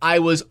that I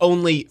was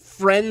only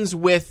friends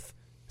with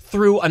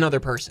through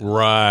another person.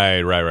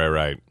 Right.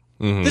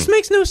 Mm-hmm. This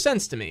makes no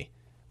sense to me.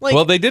 Like,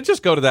 Well, they did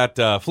just go to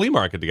that flea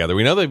market together.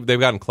 We know they've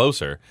gotten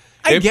closer.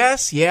 I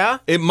guess, yeah.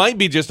 It might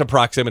be just a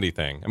proximity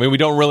thing. I mean, we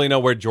don't really know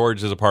where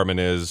George's apartment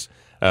is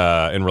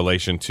in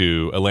relation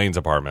to Elaine's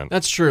apartment.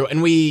 That's true.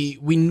 And we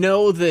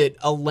know that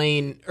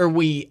Elaine, or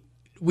we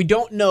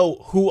don't know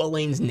who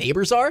Elaine's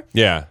neighbors are.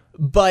 Yeah.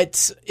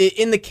 But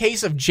in the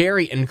case of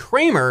Jerry and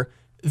Kramer,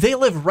 they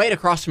live right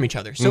across from each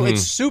other. So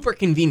it's super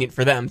convenient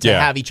for them to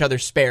have each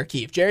other's spare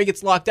key. If Jerry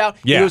gets locked out,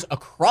 he goes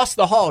across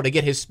the hall to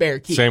get his spare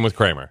key. Same with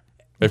Kramer.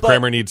 If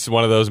Kramer needs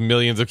one of those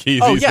millions of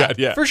keys he's got.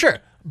 Yeah, for sure.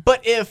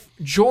 But if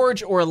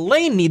George or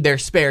Elaine need their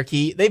spare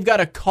key, they've got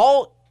to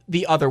call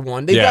the other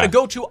one. They've got to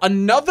go to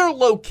another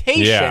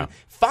location,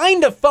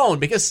 find a phone,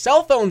 because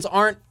cell phones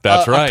aren't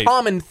a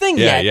common thing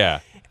yet. Yeah.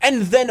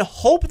 And then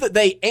hope that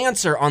they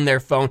answer on their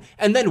phone,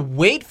 and then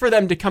wait for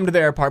them to come to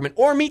their apartment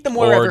or meet them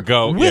wherever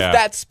with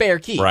that spare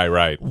key.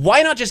 Right.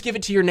 Why not just give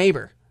it to your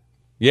neighbor?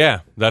 Yeah,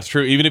 that's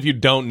true. Even if you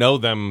don't know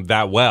them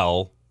that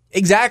well.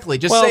 Exactly.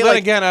 Just well, say, then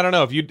again, I don't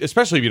know.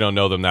 Especially if you don't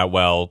know them that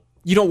well.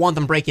 You don't want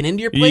them breaking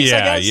into your place, I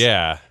guess?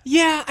 Yeah.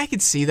 Yeah, I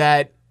could see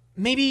that.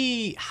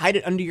 Maybe hide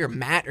it under your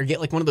mat or get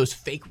like one of those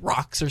fake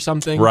rocks or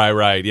something.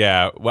 Right,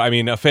 yeah. Well, I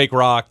mean, a fake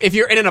rock. If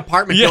you're in an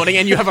apartment building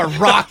and you have a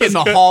rock in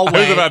the hallway,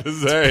 I was about to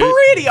say.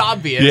 It's pretty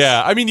obvious.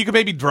 Yeah, I mean, you could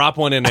maybe drop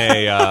one in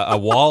a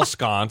wall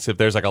sconce if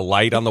there's like a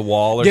light on the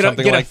wall or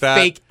something like that.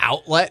 Get a fake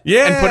outlet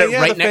and put it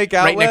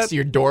right next to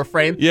your door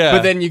frame. Yeah.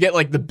 But then you get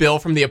like the bill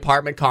from the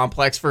apartment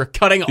complex for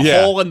cutting a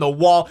hole in the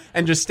wall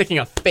and just sticking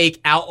a fake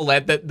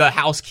outlet that the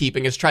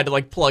housekeeping has tried to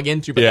like plug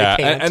into, but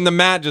they can't. And the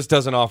mat just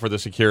doesn't offer the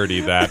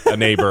security that a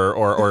neighbor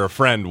or a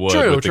friend would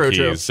with the keys.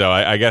 True. So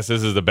I guess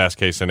this is the best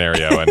case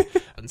scenario. And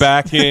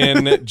back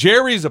in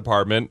Jerry's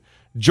apartment,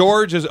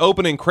 George is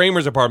opening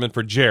Kramer's apartment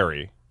for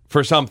Jerry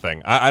for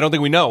something. I don't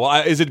think we know.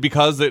 Well, is it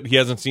because that he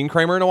hasn't seen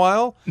Kramer in a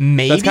while?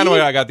 Maybe. That's kind of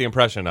what I got the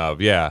impression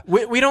of. Yeah.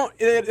 We don't.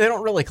 They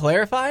don't really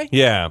clarify.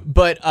 Yeah.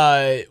 But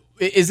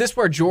is this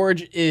where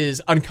George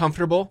is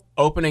uncomfortable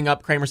opening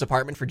up Kramer's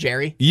apartment for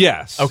Jerry?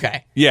 Yes.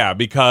 Okay. Yeah,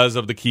 because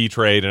of the key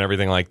trade and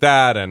everything like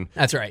that. And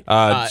that's right.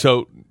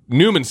 So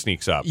Newman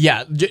sneaks up.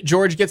 Yeah,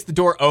 George gets the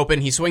door open.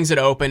 He swings it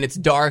open. It's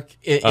dark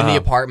in the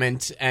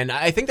apartment, and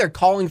I think they're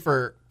calling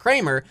for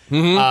Kramer.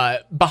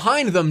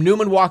 Behind them,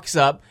 Newman walks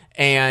up,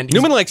 and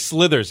Newman like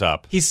slithers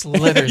up. He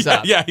slithers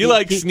up. Yeah,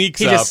 he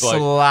sneaks up. He just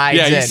slides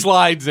in. Yeah, he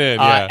slides in.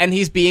 And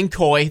he's being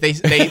coy.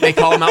 They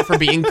call him out for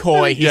being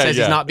coy. He says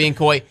he's not being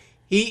coy.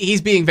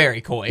 He's being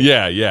very coy.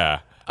 Yeah.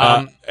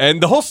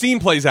 And the whole scene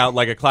plays out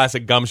like a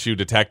classic Gumshoe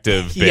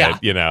detective bit.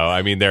 You know,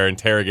 I mean, they're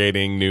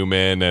interrogating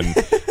Newman,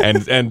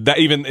 and that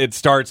even it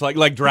starts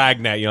like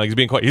Dragnet. You know, he's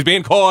being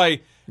coy.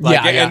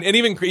 And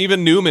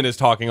even Newman is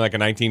talking like a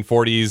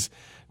 1940s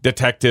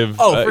detective.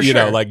 You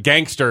know, like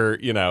gangster.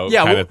 You know,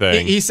 kind of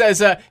thing. He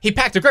says he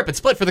packed a grip and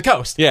split for the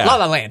coast. Yeah. La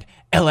La Land.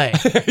 L.A.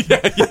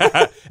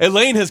 yeah.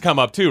 Elaine has come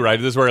up too, right?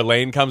 This is where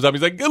Elaine comes up.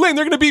 He's like, Elaine,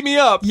 they're going to beat me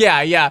up.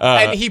 Yeah.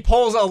 And he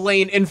pulls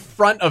Elaine in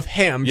front of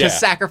him to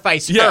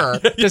sacrifice her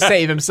to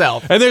save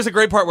himself. And there's a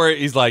great part where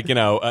he's like, you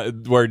know,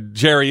 where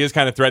Jerry is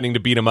kind of threatening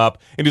to beat him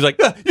up. And he's like,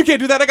 you can't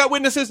do that. I got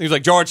witnesses. And he's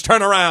like, George,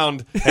 turn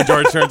around. And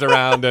George turns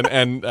around.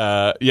 And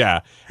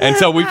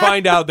so we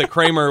find out that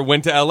Kramer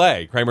went to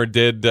L.A. Kramer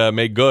did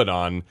make good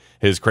on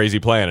his crazy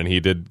plan, and he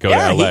did go to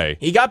L.A.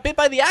 He got bit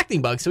by the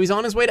acting bug, so he's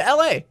on his way to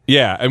L.A.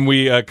 Yeah, and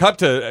we cut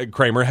to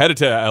Kramer headed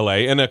to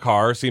L.A. in a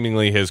car,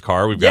 seemingly his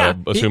car. We've got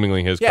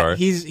assumingly his car.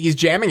 He's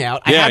jamming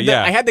out.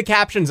 I had the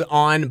captions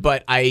on,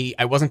 but I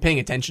wasn't paying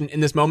attention in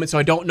this moment, so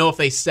I don't know if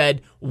they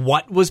said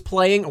what was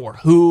playing or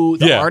who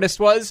the artist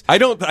was. I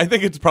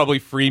think it's probably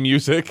free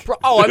music.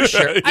 Oh, I'm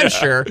sure. I'm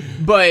sure.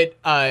 But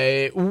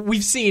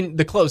we've seen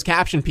the closed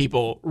caption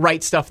people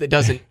write stuff that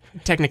doesn't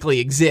technically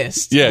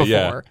exist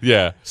before.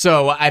 Yeah.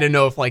 So I don't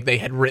know if like they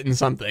had written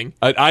something.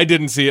 I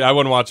didn't see it. I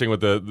wasn't watching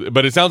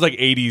but it sounds like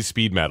 80s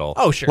speed metal.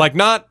 Oh, sure. Like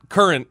not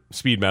current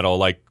speed metal,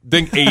 like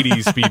think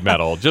 80s speed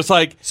metal. Just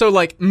like so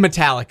like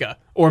Metallica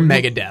or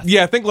Megadeth.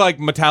 Yeah, think like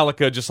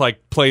Metallica just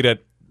like played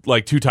at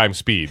like 2 times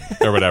speed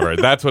or whatever.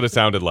 That's what it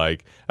sounded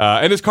like.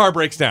 And his car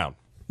breaks down.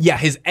 Yeah,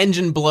 his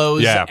engine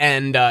blows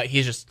and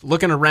he's just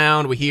looking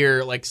around. We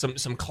hear like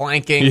some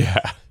clanking.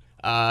 Yeah.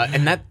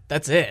 And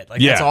that's it.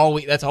 Like that's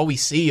all we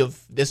see of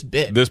this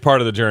bit. This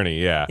part of the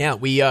journey, yeah. Yeah,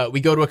 we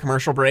go to a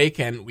commercial break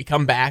and we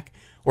come back.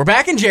 We're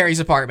back in Jerry's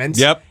apartment.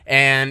 Yep.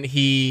 And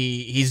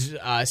he's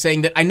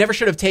saying that I never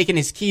should have taken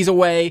his keys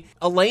away.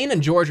 Elaine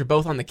and George are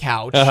both on the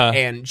couch,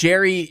 and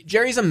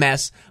Jerry's a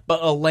mess,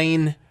 but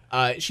Elaine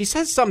she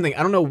says something.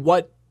 I don't know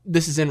what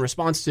this is in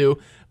response to,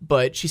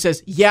 but she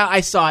says, "Yeah,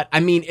 I saw it.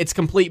 I mean, it's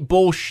complete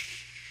bullshit."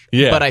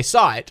 Yeah. But I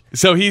saw it.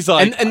 So he's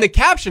like... And the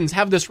captions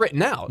have this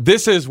written out.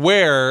 This is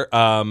where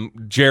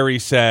Jerry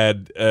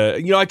said,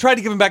 I tried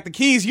to give him back the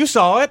keys. You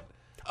saw it.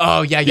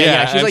 Oh, yeah.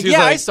 She's like,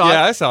 I saw it.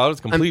 Yeah, I saw it. It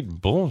was complete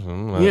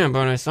bullshit. Yeah,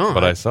 but I saw it.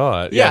 But I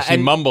saw it. Yeah, she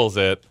mumbles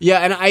it. Yeah,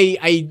 and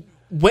I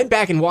went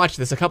back and watched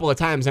this a couple of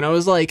times, and I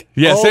was like,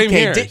 Yeah, okay, same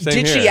here, did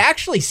same she here.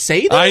 actually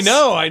say this? I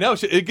know.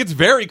 It gets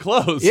very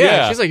close.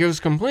 Yeah. She's like, it was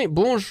complete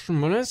bullshit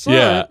from what I saw.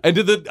 Yeah, and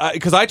did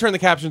because I turned the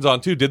captions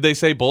on too. Did they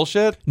say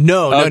bullshit?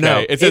 No.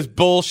 It says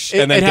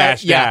bullshit and then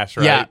dash,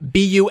 right? Yeah,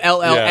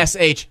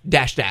 BULLSH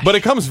dash. But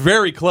it comes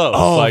very close.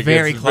 Oh,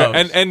 very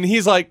close. And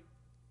he's like,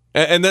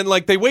 and then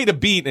like they wait a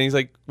beat, and he's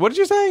like, "What did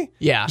you say?"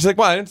 Yeah. She's like,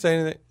 "Well, I didn't say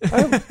anything."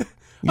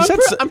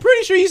 I'm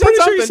pretty sure you said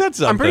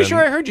something. I'm pretty sure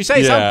I heard you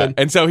say something.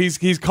 And so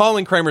he's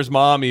calling Kramer's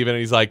mom even, and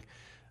he's like,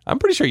 "I'm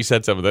pretty sure you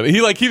said something."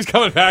 He like keeps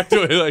coming back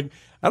to it, like,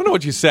 "I don't know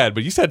what you said,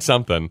 but you said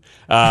something."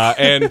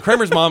 And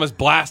Kramer's mom is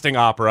blasting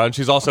opera, and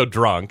she's also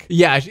drunk.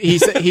 Yeah, he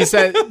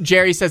said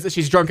Jerry says that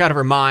she's drunk out of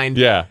her mind.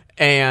 Yeah,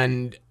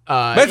 and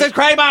Mrs.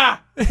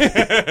 Kramer.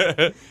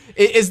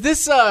 Is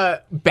this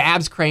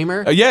Babs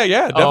Kramer? Yeah,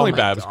 definitely my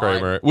Babs God.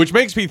 Kramer, which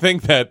makes me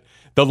think that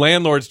the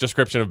landlord's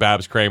description of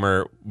Babs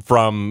Kramer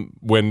from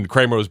when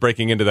Kramer was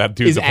breaking into that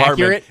dude's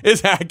apartment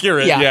is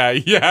accurate.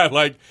 Yeah,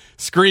 like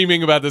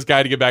screaming about this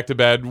guy to get back to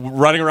bed,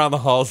 running around the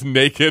halls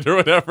naked or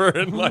whatever,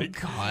 and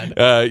God.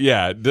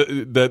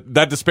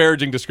 That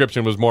disparaging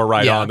description was more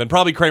on than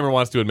probably Kramer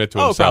wants to admit to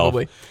himself.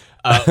 Probably.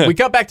 We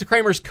got back to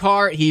Kramer's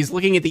car. He's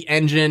looking at the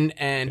engine,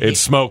 and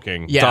It's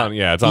smoking. Yeah,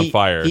 it's on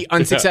fire. He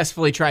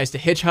unsuccessfully tries to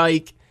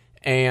hitchhike,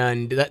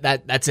 and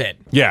that's it.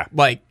 Yeah.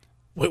 Like,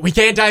 we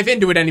can't dive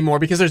into it anymore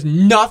because there's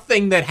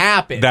nothing that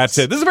happens. That's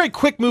it. This is a very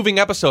quick-moving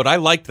episode. I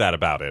liked that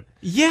about it.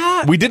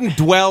 Yeah. We didn't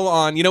dwell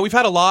on, we've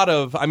had a lot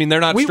of, they're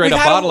not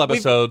straight-up bottle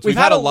episodes. We've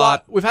had a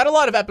lot. We've had a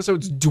lot of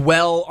episodes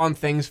dwell on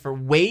things for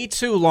way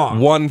too long.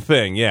 One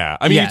thing, yeah.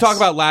 You talk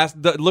about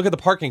look at the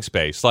parking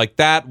space. Like,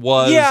 that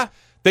was... Yeah.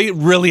 They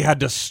really had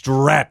to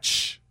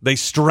stretch. They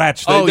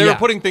stretched. They were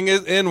putting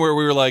things in where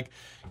we were like,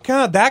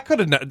 God, that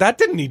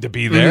didn't need to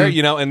be there,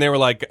 and they were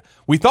like,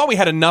 we thought we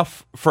had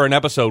enough for an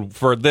episode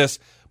for this,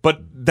 but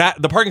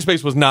the parking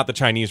space was not the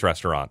Chinese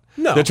restaurant.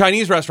 No. The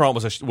Chinese restaurant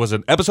was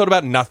an episode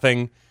about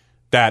nothing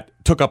that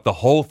took up the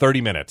whole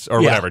 30 minutes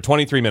or whatever,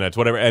 23 minutes,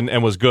 whatever,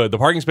 and was good. The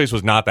parking space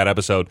was not that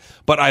episode,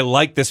 but I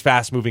like this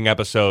fast-moving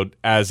episode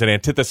as an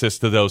antithesis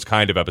to those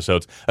kind of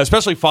episodes,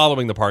 especially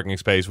following the parking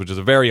space, which is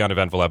a very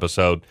uneventful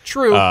episode.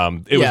 True.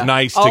 It was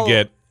nice to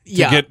get...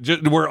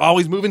 we're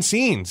always moving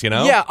scenes,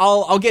 Yeah,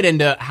 I'll get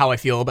into how I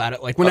feel about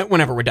it, like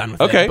whenever we're done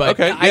with it.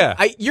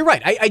 But you're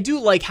right. I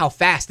do like how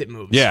fast it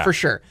moves, for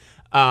sure.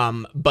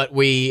 But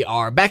we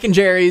are back in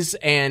Jerry's,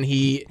 and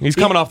he's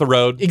coming off the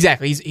road.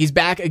 Exactly. He's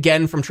back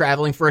again from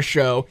traveling for a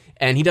show,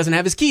 and he doesn't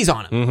have his keys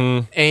on him.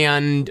 Mm-hmm.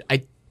 And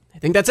I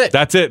think that's it.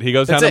 That's it. He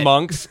goes down to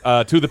Monk's,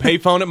 to the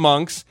payphone at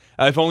Monk's.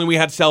 If only we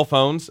had cell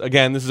phones.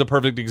 Again, this is a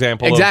perfect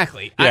example.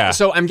 Exactly. Yeah.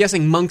 So I'm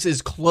guessing Monk's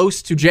is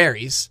close to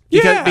Jerry's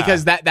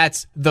because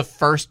that's the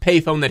first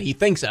payphone that he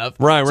thinks of.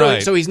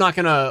 Right. So he's not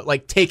gonna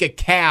take a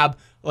cab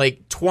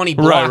 20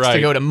 blocks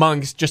to go to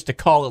Monk's just to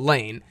call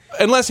Elaine.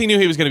 Unless he knew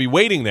he was going to be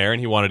waiting there and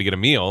he wanted to get a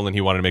meal and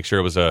he wanted to make sure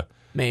it was a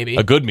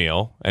good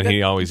meal, and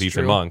he always eats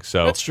at Monk's.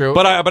 So that's true.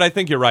 But I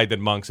think you're right that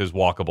Monk's is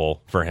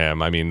walkable for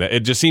him. It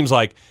just seems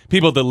like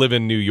people that live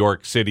in New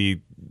York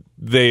City,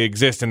 they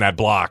exist in that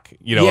block,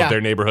 of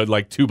their neighborhood,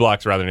 like 2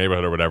 blocks around their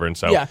neighborhood or whatever. And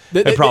so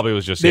it probably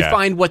was just they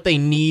find what they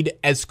need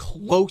as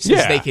close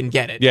as they can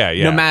get it. Yeah.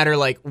 No matter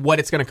what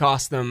it's going to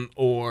cost them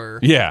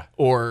or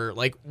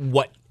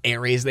what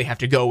areas they have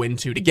to go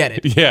into to get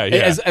it. Yeah.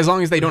 As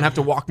long as they don't have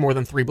to walk more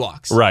than 3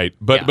 blocks. Right.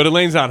 But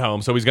Elaine's not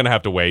home, so he's going to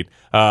have to wait.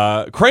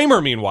 Kramer,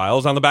 meanwhile,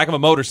 is on the back of a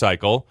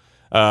motorcycle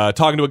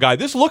talking to a guy.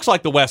 This looks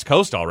like the West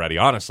Coast already,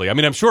 honestly.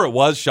 I'm sure it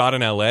was shot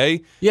in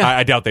L.A. Yeah.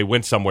 I doubt they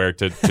went somewhere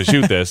to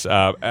shoot this,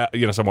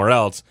 somewhere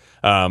else.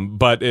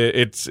 But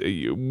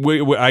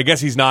I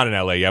guess he's not in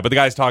L.A. yet. But the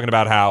guy's talking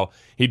about how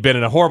he'd been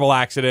in a horrible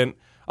accident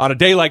on a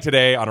day like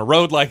today, on a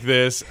road like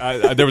this.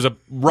 There was a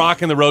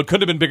rock in the road.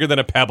 Couldn't have been bigger than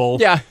a pebble.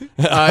 Yeah.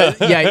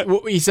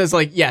 He says,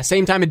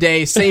 same time of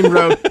day, same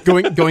road,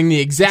 going the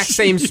exact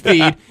same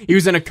speed. He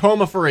was in a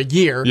coma for a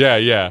year.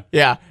 Yeah.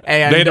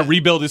 And they had to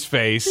rebuild his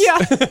face.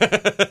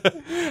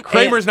 Yeah.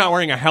 Kramer's not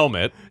wearing a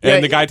helmet.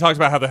 And the guy talks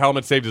about how the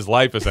helmet saved his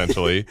life,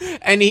 essentially.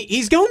 And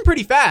he's going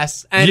pretty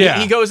fast. And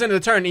he goes into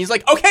the turn, and he's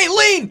like, okay,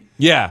 lean!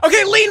 Yeah.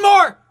 Okay, lean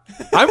more!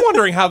 I'm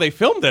wondering how they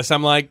filmed this.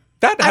 I'm like,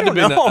 that had to have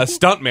been a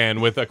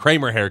stuntman with a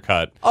Kramer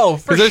haircut. Oh,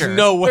 for sure. There's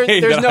no way.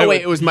 There's no way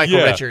it was Michael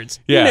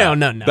Richards. Yeah.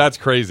 No. That's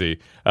crazy.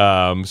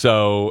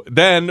 So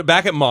then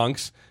back at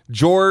Monk's,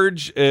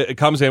 George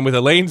comes in with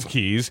Elaine's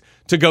keys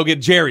to go get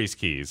Jerry's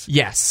keys.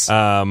 Yes.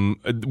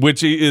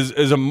 Which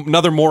is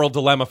another moral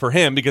dilemma for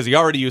him because he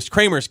already used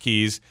Kramer's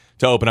keys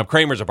to open up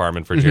Kramer's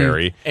apartment for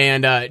Jerry.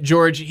 And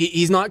George,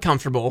 he's not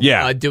comfortable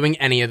doing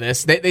any of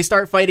this. They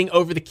start fighting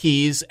over the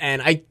keys,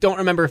 and I don't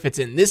remember if it's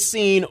in this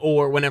scene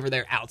or whenever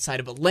they're outside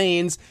of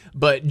Elaine's,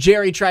 but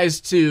Jerry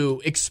tries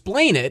to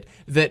explain it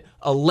that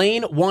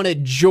Elaine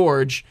wanted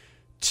George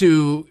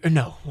to...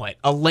 No, what?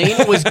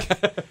 Elaine was...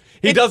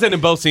 He does it in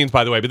both scenes,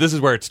 by the way, but this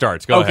is where it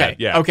starts. Go ahead.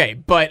 Yeah. Okay,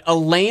 but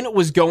Elaine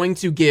was going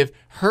to give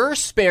her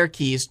spare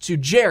keys to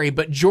Jerry,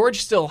 but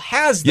George still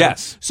has them.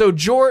 Yes.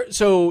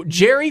 So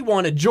Jerry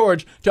wanted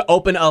George to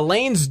open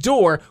Elaine's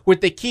door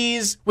with the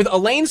keys, with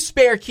Elaine's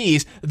spare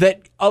keys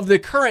that of the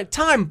current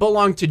time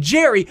belong to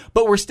Jerry,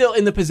 but were still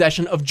in the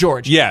possession of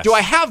George. Yes. Do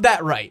I have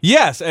that right?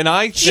 Yes, and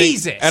I think,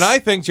 Jesus. And I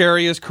think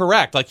Jerry is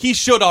correct. Like, he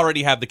should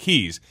already have the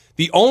keys.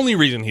 The only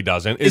reason he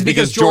doesn't is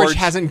because George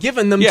hasn't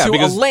given them to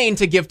Elaine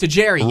to give to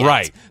Jerry yet.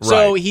 Right.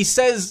 So he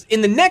says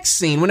in the next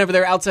scene, whenever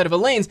they're outside of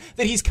Elaine's,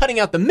 that he's cutting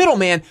out the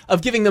middleman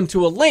of giving them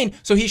to Elaine,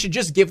 so he should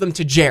just give them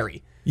to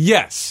Jerry.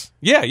 Yes.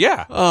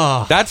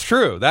 Yeah. That's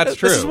true. That's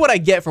true. This is what I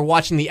get for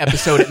watching the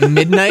episode at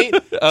midnight.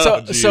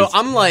 So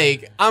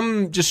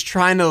I'm just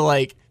trying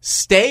to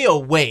stay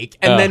awake,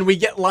 and then we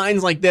get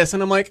lines like this,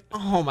 and I'm like,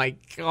 oh my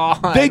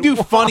god. They do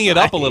funny it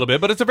up a little bit,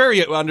 but it's a very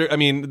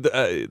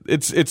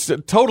it's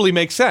totally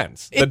makes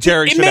sense that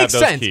Jerry should have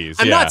those keys.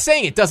 I'm not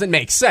saying it doesn't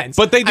make sense,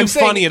 but they do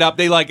funny it up.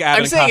 They like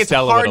Abbott I'm saying and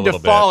Costello it's hard to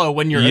follow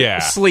when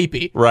you're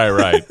sleepy.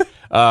 Right.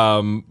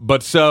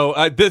 But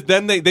so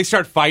then they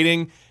start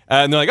fighting.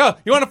 And they're like, oh,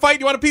 you want to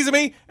fight? You want a piece of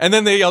me? And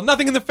then they yell,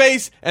 nothing in the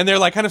face. And they're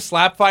like kind of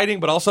slap fighting,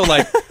 but also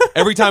like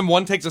every time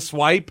one takes a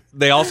swipe,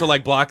 they also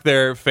like block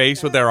their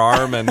face with their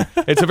arm. And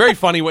it's a very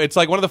funny way. It's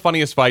like one of the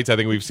funniest fights I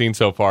think we've seen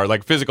so far,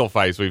 like physical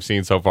fights we've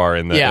seen so far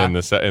in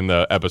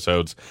the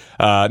episodes.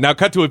 Now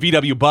cut to a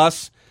VW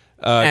bus.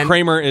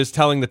 Kramer is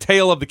telling the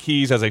tale of the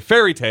keys as a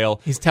fairy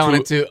tale. He's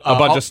telling it to a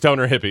bunch of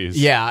stoner hippies.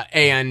 Yeah,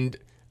 and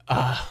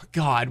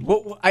God,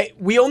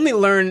 we only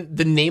learned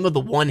the name of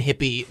the one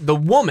hippie. The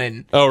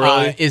woman,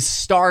 is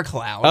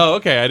Starcloud. Oh,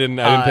 okay. I didn't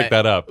pick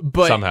that up.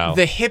 But somehow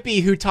the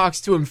hippie who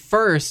talks to him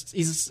first,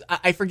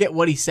 I forget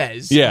what he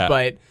says. Yeah,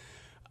 but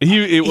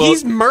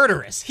he's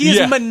murderous. He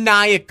is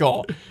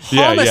maniacal,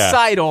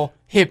 homicidal.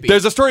 Hippie.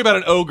 There's a story about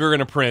an ogre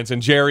and a prince,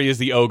 and Jerry is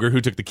the ogre who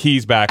took the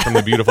keys back from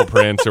the beautiful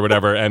prince or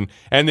whatever, and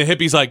the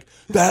hippie's like,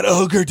 that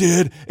ogre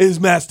dude is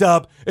messed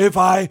up. If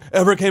I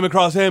ever came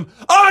across him,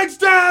 I'd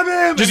stab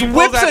him! Just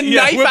whips a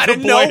knife out of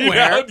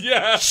nowhere.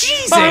 Yeah.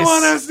 Jesus! I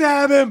want to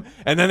stab him!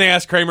 And then they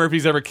ask Kramer if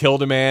he's ever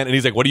killed a man, and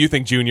he's like, what do you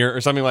think, Junior? Or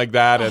something like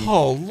that. And,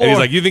 oh, Lord. And he's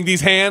like, you think these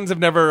hands have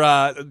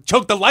never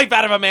choked the life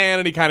out of a man?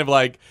 And he kind of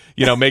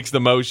makes the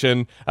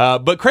motion.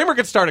 But Kramer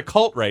could start a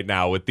cult right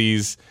now with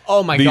these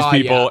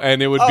people,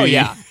 and it would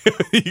be...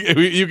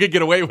 you could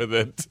get away with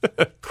it.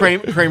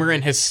 Kramer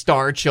and his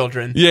star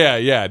children.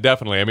 Yeah,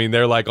 definitely. I mean,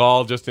 they're like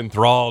all just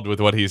enthralled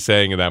with what he's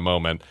saying in that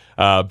moment.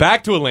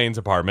 Back to Elaine's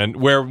apartment,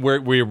 where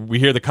we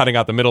hear the cutting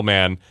out the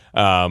middleman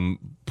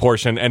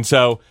portion, and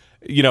so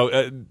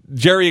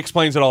Jerry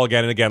explains it all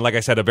again and again. Like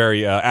I said, a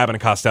very Abbott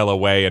and Costello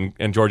way,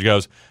 and George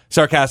goes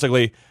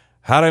sarcastically,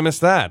 "How did I miss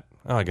that?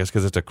 Oh, I guess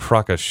because it's a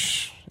crock of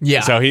shh."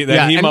 Yeah. So he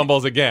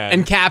mumbles again.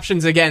 And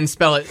captions again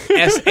spell it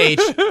SH-hyphen.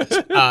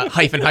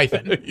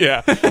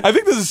 Yeah. I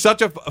think this is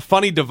such a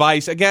funny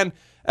device. Again,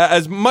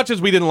 as much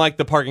as we didn't like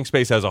the parking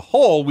space as a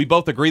whole, we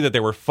both agree that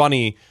there were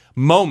funny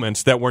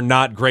moments that were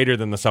not greater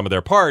than the sum of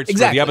their parts for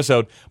the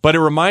episode. But it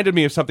reminded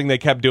me of something they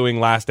kept doing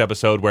last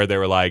episode where they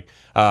were like,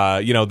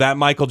 that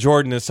Michael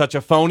Jordan is such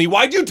a phony.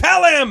 Why'd you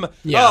tell him?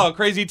 Yeah. Oh,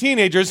 crazy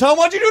teenagers. So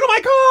what'd you do to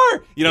my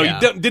car? You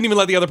didn't even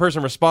let the other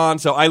person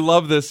respond. So I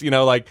love this,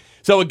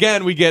 so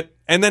again, we get,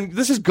 and then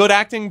this is good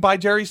acting by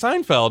Jerry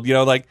Seinfeld,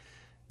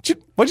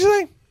 what'd you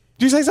say?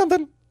 Did you say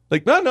something?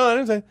 Like, no, I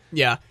didn't say.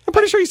 Yeah. I'm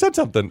pretty sure you said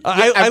something.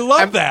 I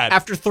love that.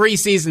 After 3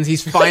 seasons,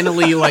 he's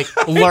finally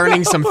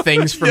learning some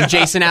things from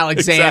Jason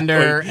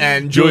Alexander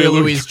and Julia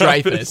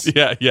Louis-Dreyfus.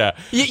 Yeah.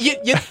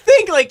 You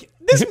think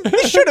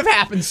this should have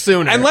happened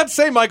sooner. And let's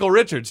say Michael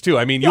Richards too.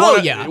 I mean, you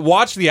want to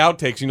watch the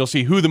outtakes and you'll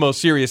see who the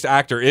most serious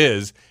actor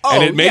is,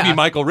 and it may be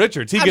Michael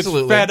Richards. He gets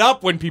fed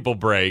up when people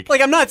break.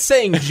 I'm not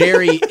saying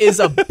Jerry is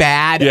a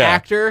bad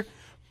actor.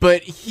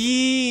 But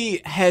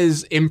he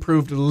has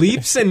improved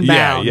leaps and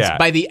bounds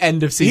by the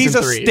end of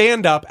season 3. He's a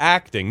stand-up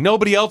acting.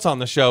 Nobody else on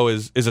the show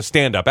is a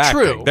stand-up acting.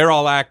 True. They're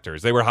all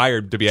actors. They were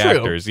hired to be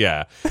actors,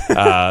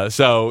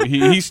 so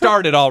he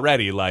started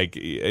already,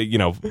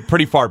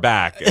 pretty far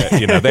back.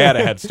 They had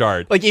a head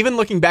start. Even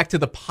looking back to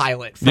the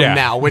pilot from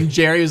now, when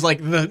Jerry was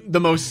the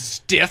most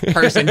stiff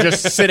person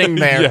just sitting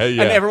there,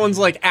 and everyone's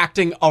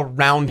acting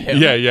around him.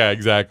 Yeah,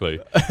 exactly.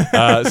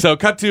 So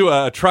cut to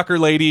a trucker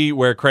lady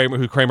who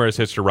Kramer has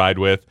hitched a ride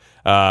with.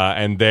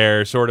 And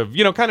they're sort of,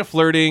 kind of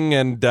flirting,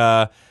 and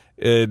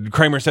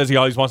Kramer says he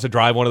always wants to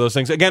drive one of those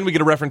things. Again, we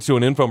get a reference to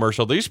an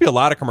infomercial. There used to be a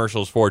lot of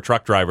commercials for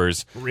truck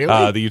drivers. Really?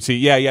 That you'd see.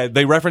 Yeah.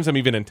 They reference them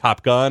even in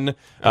Top Gun.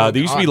 There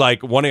used to be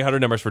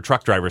 1-800 numbers for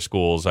truck driver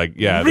schools.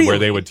 Really? Where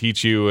they would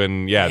teach you,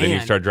 and then you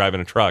start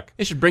driving a truck.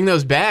 They should bring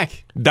those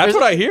back. That's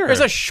what I hear. There's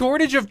a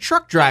shortage of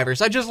truck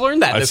drivers. I just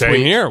learned that this week.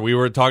 Same here. We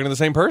were talking to the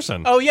same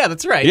person. Oh, yeah,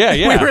 that's right. Yeah.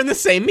 We were in the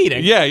same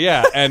meeting.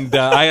 Yeah. And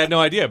I had no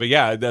idea.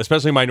 But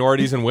especially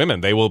minorities and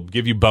women. They will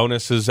give you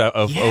bonuses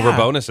over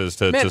bonuses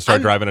to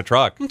start driving a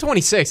truck. I'm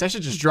 26. I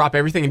should just drop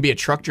everything and be a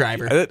truck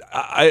driver.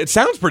 It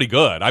sounds pretty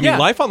good. I mean,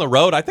 life on the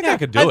road, I think I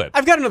could do it.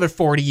 I've got another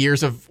 40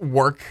 years of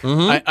work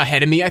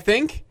ahead of me, I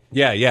think.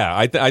 Yeah.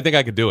 I think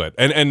I could do it.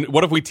 And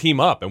what if we team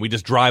up and we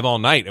just drive all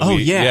night? And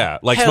Smokey Hell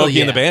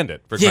and the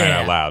Bandit, for crying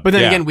out loud. But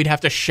then again, we'd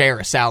have to share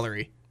a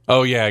salary.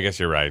 Oh, yeah, I guess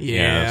you're right.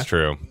 Yeah, that's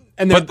true.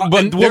 And but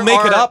we'll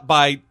make it up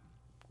by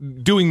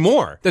doing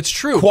more. That's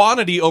true.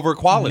 Quantity over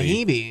quality.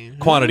 Maybe.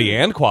 Quantity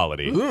and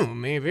quality. Ooh,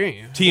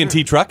 maybe.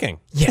 TNT Trucking.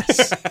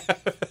 Yes.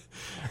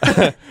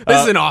 This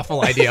is an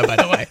awful idea, by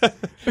the way.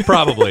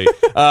 Probably.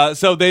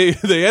 So they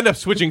end up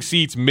switching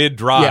seats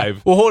mid-drive.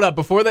 Yeah. Well, hold up.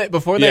 Before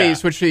they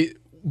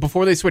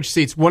switch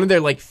seats, one of their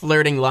like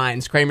flirting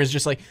lines, Kramer's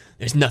just like,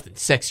 "There's nothing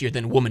sexier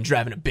than a woman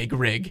driving a big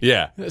rig."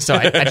 Yeah. So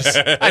I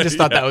just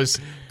thought that was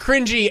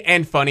cringy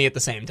and funny at the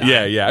same time.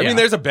 Yeah. I mean,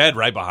 there's a bed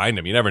right behind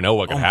him. You never know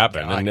what could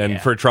happen. God,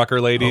 and for trucker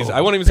ladies,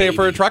 I won't even say it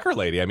for a trucker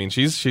lady. I mean,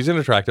 she's an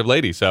attractive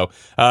lady. So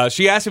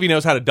she asks if he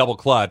knows how to double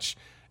clutch.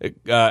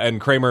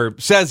 And Kramer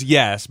says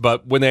yes,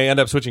 but when they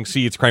end up switching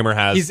seats, Kramer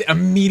has he's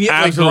immediately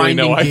absolutely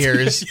grinding no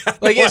gears. Yeah,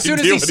 like no as soon as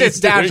idea he what sits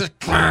he's down, doing. just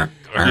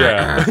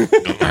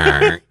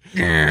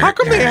How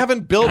come they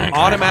haven't built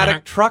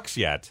automatic trucks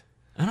yet?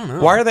 I don't know.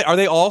 Why are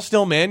they all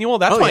still manual?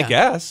 That's my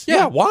guess.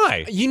 Yeah,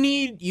 why? You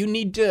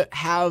need to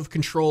have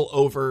control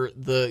over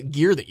the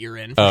gear that you're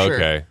in. For sure.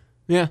 Okay.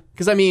 Yeah,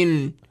 because I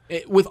mean,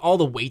 with all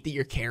the weight that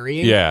you're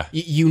carrying,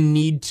 you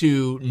need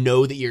to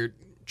know that your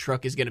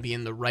truck is going to be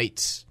in the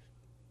right.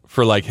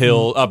 For like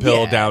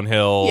uphill,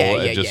 downhill,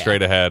 just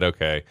straight ahead.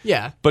 Okay.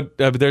 Yeah. But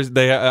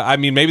I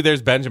mean, maybe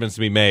there's Benjamins to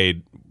be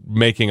made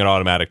making an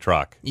automatic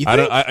truck. You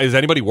think? Is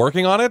anybody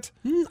working on it?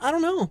 I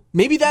don't know.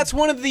 Maybe that's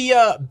one of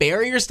the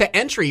barriers to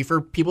entry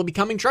for people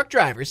becoming truck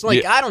drivers.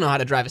 Like, I don't know how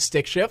to drive a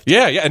stick shift.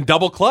 Yeah, and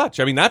double clutch.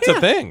 I mean, that's a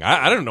thing.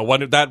 I don't know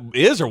what that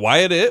is or why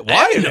it is.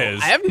 I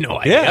have no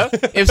idea.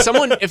 Yeah. If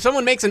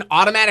someone makes an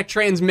automatic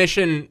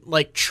transmission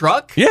like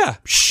truck,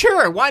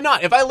 sure, why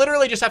not? If I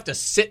literally just have to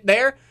sit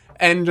there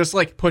and just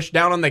like push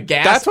down on the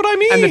gas. That's what I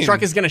mean. And the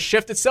truck is going to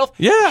shift itself.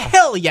 Yeah.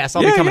 Hell yes,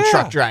 I'll become a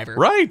truck driver.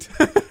 Right.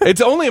 It's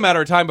only a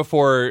matter of time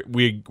before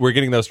we're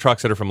getting those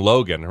trucks that are from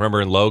Logan.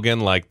 Remember in Logan,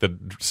 like the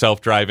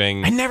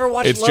self-driving. I never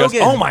watched it's Logan.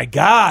 Just, oh my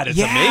God, it's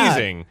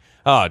amazing.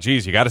 Oh,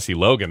 geez, you got to see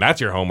Logan. That's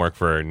your homework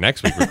for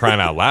next week. We're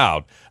crying out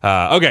loud.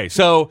 Okay,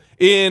 so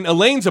in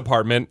Elaine's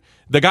apartment,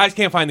 the guys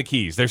can't find the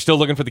keys. They're still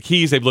looking for the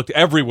keys. They've looked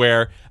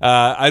everywhere.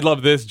 I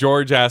love this.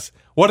 George asks,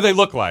 what do they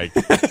look like?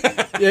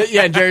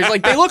 Yeah, Jerry's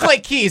like, they look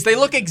like keys. They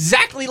look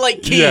exactly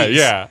like keys.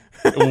 Yeah.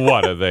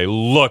 What do they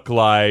look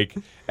like?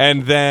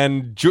 And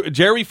then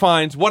Jerry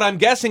finds what I'm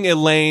guessing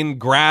Elaine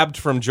grabbed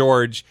from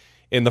George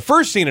in the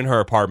first scene in her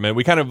apartment.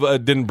 We kind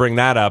of didn't bring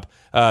that up.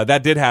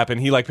 That did happen.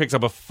 He like picks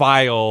up a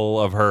file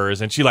of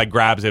hers and she like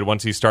grabs it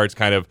once he starts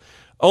kind of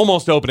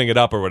almost opening it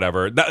up or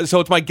whatever. So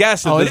it's my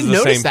guess that this is the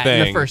same thing.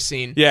 In the first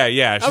scene.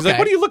 Yeah. She's like,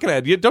 what are you looking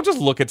at? You don't just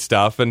look at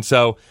stuff. And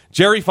so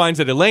Jerry finds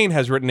that Elaine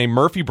has written a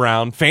Murphy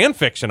Brown fan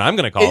fiction, I'm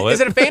going to call it. Is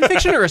it a fan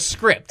fiction or a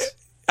script?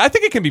 I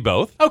think it can be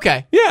both.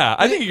 Okay. Yeah,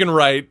 I think you can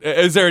write.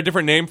 Is there a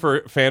different name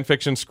for fan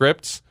fiction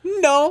scripts?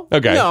 No.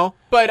 Okay. No.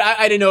 But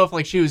I didn't know if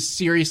like she was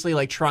seriously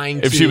like trying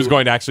to. If she was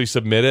going to actually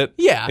submit it?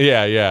 Yeah.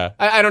 Yeah.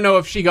 I don't know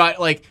if she got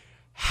like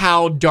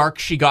how dark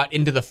she got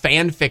into the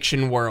fan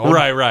fiction world.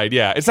 Right.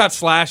 Yeah. It's not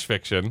slash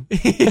fiction.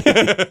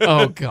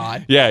 Oh,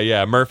 God.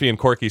 Yeah. Murphy and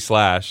Corky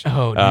Slash.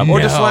 Oh, no. Or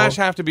does Slash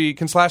have to be,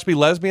 can Slash be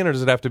lesbian or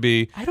does it have to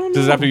be, I don't know.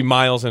 Does it have to be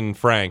Miles and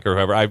Frank or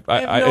whoever? I have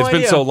no it's been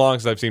idea. so long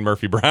since I've seen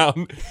Murphy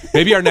Brown.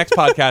 Maybe our next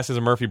podcast is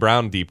a Murphy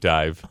Brown deep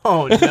dive.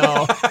 Oh,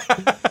 no.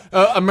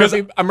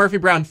 A Murphy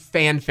Brown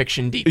fan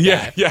fiction deep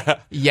dive. Yeah.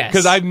 Yes.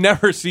 Because I've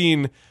never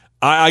seen.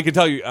 I can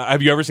tell you.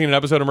 Have you ever seen an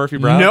episode of Murphy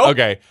Brown? Nope.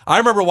 Okay. I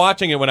remember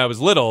watching it when I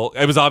was little.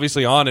 It was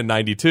obviously on in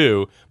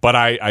 '92, but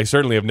I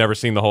certainly have never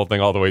seen the whole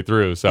thing all the way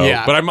through. So,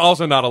 but I'm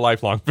also not a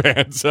lifelong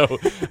fan. So,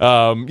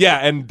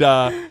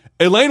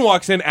 Elaine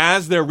walks in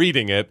as they're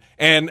reading it,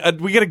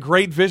 and we get a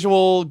great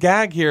visual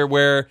gag here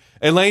where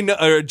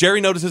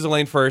Jerry notices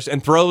Elaine first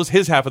and throws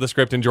his half of the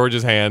script in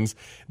George's hands.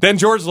 Then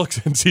George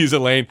looks and sees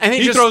Elaine. And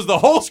he throws the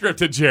whole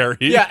script at Jerry.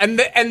 Yeah,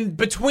 and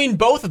between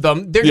both of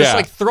them, they're just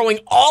like throwing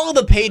all of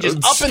the pages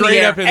up straight in the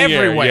air up in the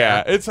everywhere.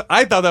 Air. Yeah,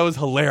 I thought that was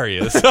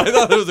hilarious. I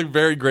thought that was a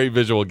very great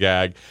visual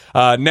gag.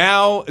 And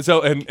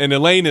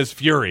Elaine is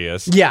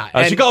furious.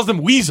 Yeah, she calls them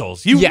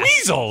weasels.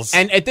 Weasels.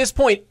 And at this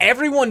point,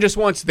 everyone just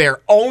wants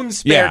their own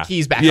spare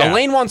keys back. Yeah.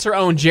 Elaine wants her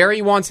own.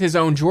 Jerry wants his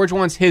own. George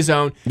wants his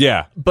own.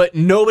 Yeah, but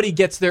nobody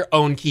gets their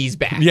own keys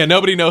back. Yeah,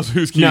 nobody knows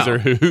whose keys are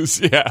whose.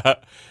 Yeah,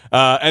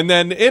 and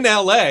then in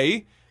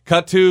L.A.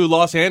 Cut to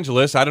Los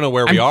Angeles. I don't know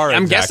where we are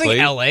I'm exactly.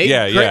 guessing L.A.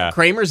 Yeah.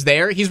 Kramer's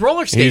there. He's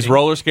roller skating. He's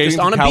roller skating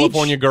on to a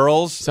California beach.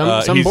 girls.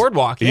 Some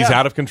boardwalk. He's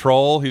out of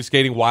control. He's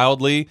skating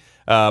wildly.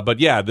 But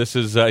yeah, this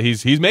is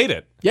he's made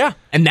it. Yeah,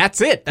 and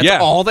that's it.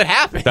 That's all that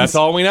happens. That's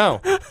all we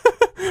know.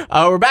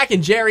 We're back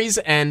in Jerry's,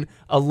 and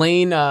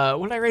Elaine,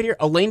 what did I write here?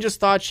 Elaine just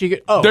thought she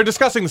could... Oh. They're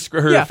discussing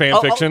her fan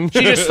fiction.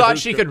 She just thought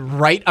she could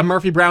write a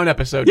Murphy Brown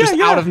episode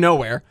out of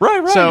nowhere.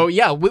 Right. So,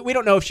 yeah, we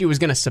don't know if she was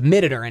going to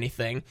submit it or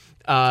anything.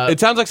 It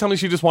sounds like something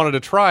she just wanted to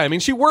try. I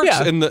mean, she works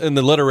in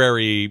the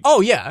literary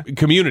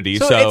community.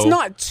 So it's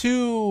not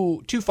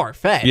too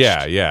far-fetched.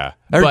 Yeah.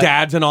 Her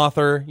dad's an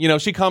author. You know,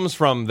 she comes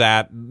from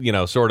that,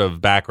 sort of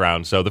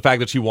background. So the fact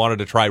that she wanted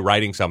to try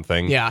writing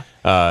something, it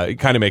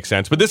kind of makes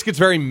sense. But this gets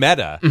very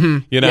meta,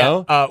 you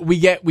know? Yeah.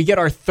 We get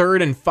our third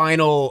third and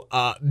final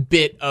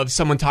bit of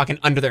someone talking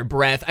under their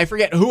breath. I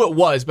forget who it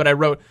was, but I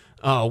wrote,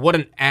 "Oh, what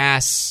an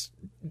ass."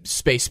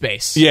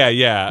 Space.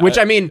 Yeah. Which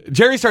I mean,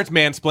 Jerry starts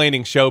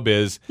mansplaining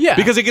showbiz. Yeah.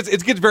 Because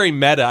it gets very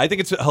meta. I think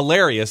it's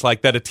hilarious,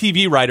 like that a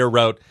TV writer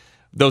wrote.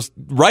 Those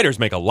writers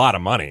make a lot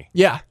of money.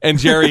 Yeah. And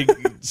Jerry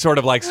sort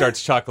of like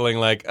starts chuckling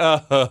like,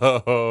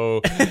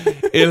 "Oh,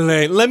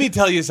 Elaine, let me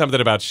tell you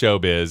something about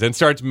showbiz," and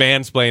starts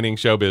mansplaining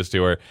showbiz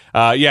to her.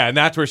 And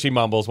that's where she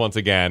mumbles once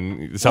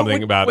again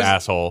something about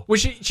asshole.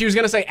 Was she was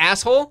going to say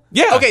asshole?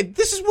 Yeah. Okay,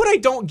 this is what I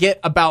don't get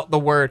about the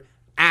word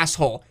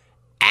asshole.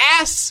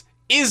 Ass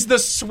is the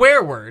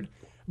swear word,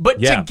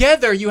 but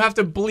together you have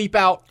to bleep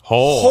out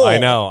hole. I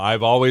know. I've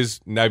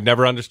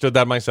never understood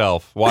that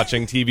myself.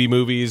 Watching TV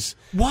movies.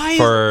 Why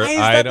is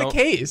that the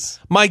case?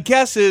 My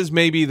guess is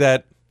maybe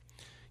that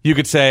you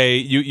could say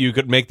you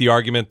could make the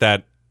argument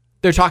that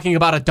they're talking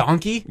about a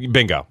donkey.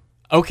 Bingo.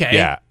 Okay.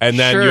 Yeah, and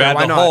then sure, you add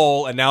the not?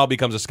 hole, and now it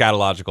becomes a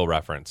scatological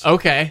reference.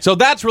 Okay. So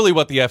that's really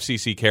what the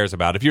FCC cares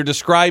about. If you're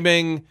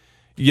describing,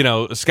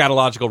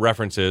 scatological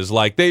references,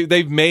 like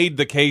they've made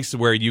the case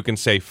where you can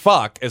say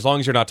fuck as long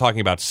as you're not talking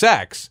about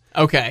sex.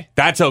 Okay.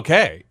 That's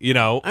okay,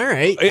 All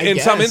right. In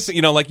some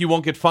instance, like you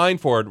won't get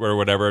fined for it or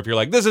whatever if you're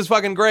like, this is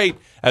fucking great,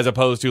 as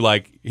opposed to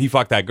like, he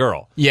fucked that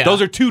girl. Yeah.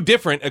 Those are two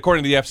different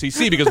according to the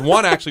FCC because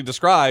one actually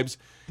describes,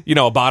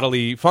 a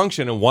bodily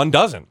function and one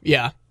doesn't.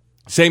 Yeah.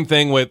 Same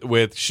thing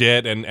with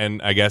shit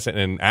and I guess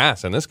and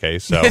ass in this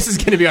case. So this is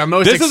going to be our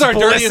most this is our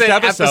dirtiest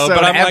episode,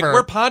 but I'm ever. like,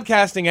 we're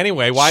podcasting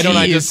anyway. Why don't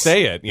I just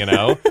say it? I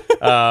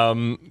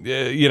don't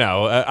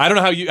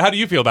know how do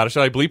you feel about it?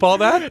 Should I bleep all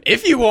that?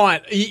 If you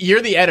want,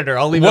 you're the editor.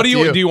 I'll leave it up to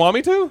you. Do you want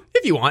me to?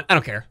 If you want, I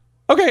don't care.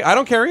 Okay, I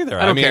don't care either.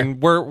 I don't care.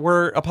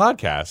 We're a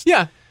podcast.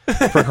 Yeah.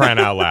 For crying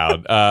out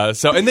loud.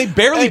 And they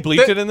barely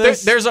bleeped it in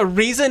this. There's a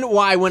reason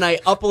why when I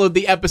upload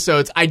the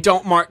episodes, I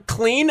don't mark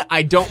clean,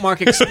 I don't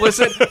mark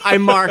explicit, I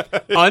mark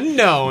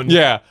unknown.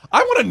 Yeah.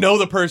 I want to know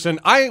the person.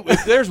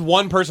 If there's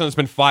one person that's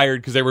been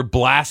fired because they were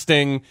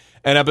blasting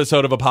an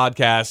episode of a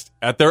podcast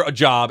at their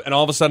job and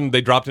all of a sudden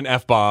they dropped an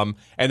F-bomb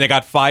and they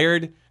got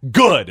fired,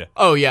 good.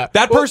 Oh, yeah.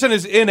 That person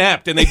is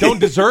inept and they don't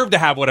deserve to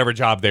have whatever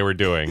job they were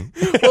doing.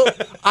 Well,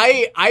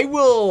 I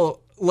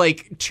will...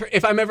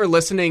 if I'm ever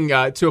listening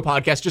to a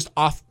podcast just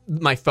off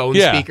my phone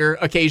speaker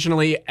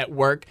occasionally at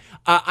work,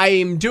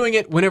 I'm doing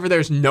it whenever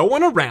there's no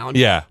one around.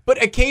 Yeah.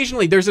 But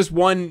occasionally there's this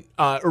one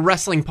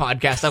wrestling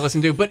podcast I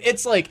listen to, but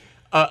it's like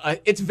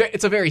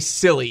it's a very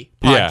silly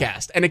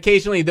podcast, and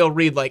occasionally they'll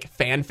read like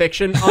fan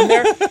fiction on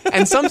there,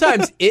 and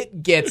sometimes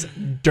it gets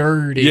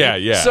dirty.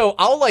 Yeah. So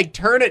I'll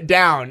turn it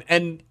down,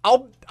 and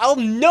I'll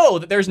know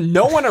that there's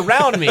no one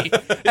around me,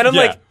 and I'm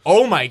like,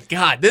 oh my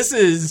god, this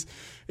is.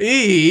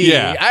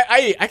 Yeah,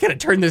 I gotta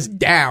turn this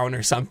down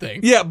or something.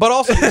 Yeah, but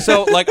also,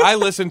 so I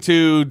listen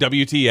to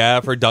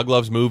WTF or Doug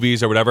Loves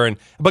Movies or whatever,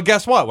 but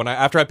guess what?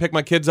 After I pick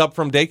my kids up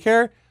from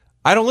daycare,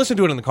 I don't listen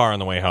to it in the car on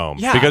the way home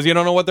because you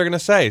don't know what they're gonna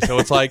say. So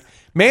it's like,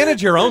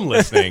 manage your own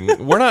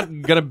listening. We're not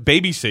gonna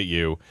babysit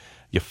you,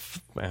 you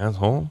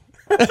asshole.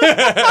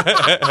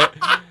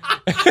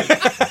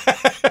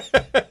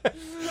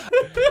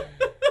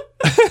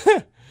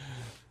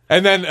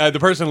 And then the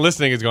person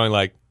listening is going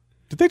like,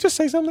 did they just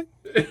say something?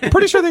 I'm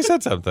pretty sure they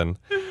said something.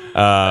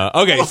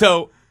 Okay,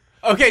 so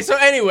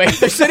anyway,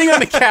 they're sitting on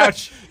the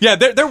couch. Yeah,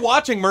 they're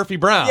watching Murphy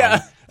Brown.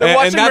 Yeah,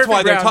 and that's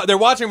why they're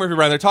watching Murphy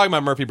Brown. They're talking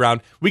about Murphy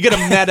Brown. We get a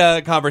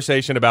meta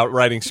conversation about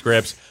writing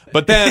scripts,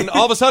 but then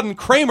all of a sudden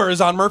Kramer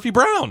is on Murphy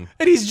Brown,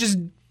 and he's just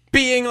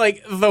being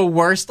the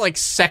worst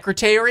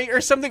secretary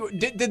or something.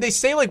 Did they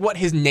say what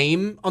his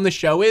name on the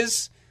show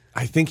is?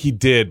 I think he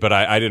did, but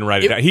I didn't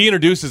write it down. He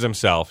introduces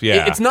himself,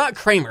 It's not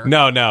Kramer.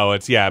 No,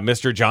 it's,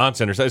 Mr.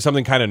 Johnson or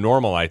something kind of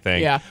normal, I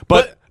think. Yeah,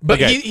 but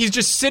okay. he's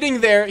just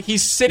sitting there.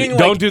 He's sitting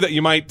Don't do that.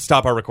 You might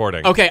stop our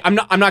recording. Okay, I'm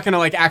not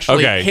going to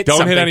actually hit don't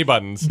something. hit any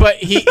buttons. But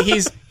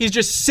he's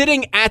just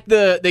sitting at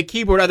the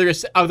keyboard of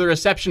the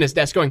receptionist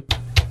desk going...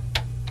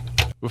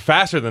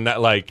 Faster than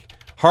that,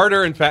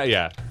 harder and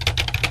yeah.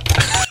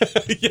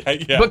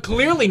 Yeah. But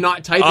clearly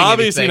not typing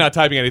Obviously anything. not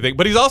typing anything.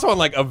 But he's also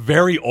on a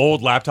very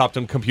old laptop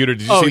and computer.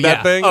 Did you see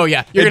that thing? Oh,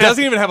 yeah. It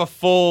doesn't even have a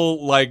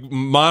full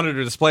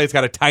monitor display. It's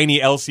got a tiny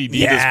LCD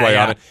display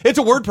on it. It's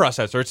a word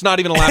processor. It's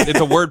not even a laptop. It's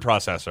a word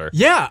processor.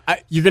 Yeah.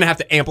 You're going to have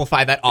to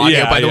amplify that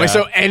audio, by the way,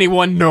 so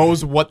anyone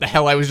knows what the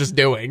hell I was just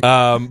doing.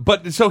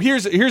 But so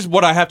here's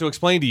what I have to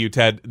explain to you,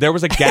 Ted. There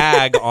was a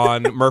gag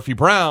on Murphy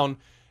Brown.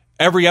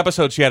 Every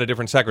episode, she had a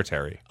different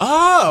secretary.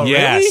 Oh,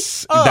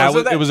 yes.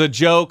 Really? It was a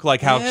joke,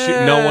 how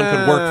no one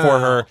could work for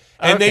her.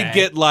 And they'd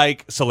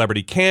get,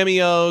 celebrity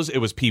cameos. It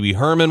was Pee Wee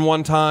Herman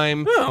one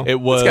time. Oh, it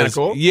was that's kind of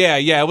cool. Yeah.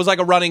 It was a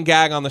running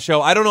gag on the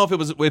show. I don't know if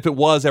it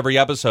was every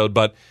episode,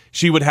 but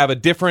she would have a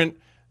different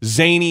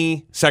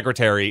zany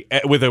secretary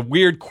with a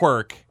weird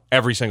quirk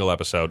every single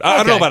episode. I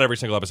don't know about every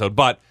single episode,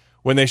 but...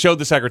 When they showed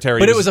the secretary...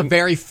 But it was a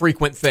very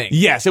frequent thing.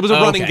 Yes, it was a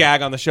running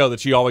gag on the show that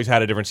she always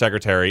had a different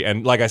secretary.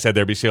 And like I said,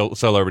 there'd be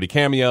celebrity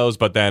cameos,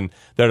 but then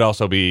there'd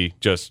also be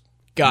just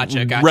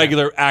gotcha.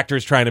 regular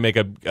actors trying to make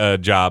a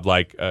job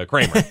like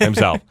Kramer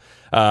himself.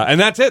 And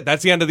that's it.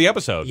 That's the end of the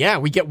episode. Yeah,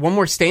 we get one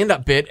more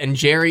stand-up bit, and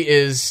Jerry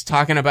is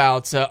talking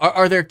about,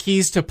 are there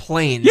keys to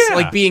planes? Yeah.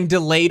 Like being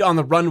delayed on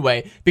the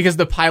runway because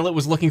the pilot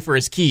was looking for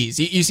his keys.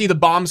 You see the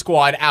bomb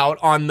squad out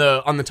on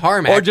the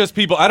tarmac. Or just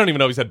people, I don't even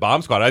know if he said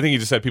bomb squad. I think he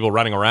just said people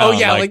running around. Oh,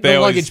 yeah, like the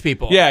luggage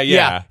people.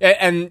 Yeah.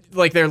 And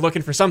like they're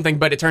looking for something,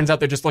 but it turns out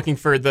they're just looking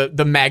for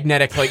the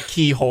magnetic like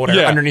key holder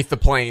Yeah. underneath the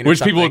plane.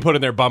 Which people would put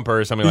in their bumper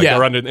or something, like Yeah.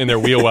 they're in their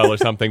wheel well or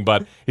something.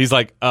 But he's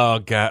like, oh,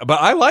 God. But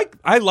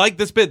I like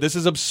this bit. This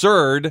is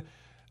absurd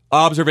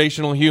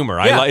observational humor.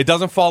 Yeah. It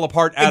doesn't fall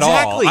apart at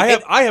exactly. all.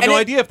 I have no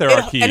idea if there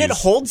are keys. And it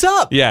holds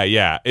up.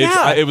 Yeah.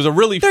 It was a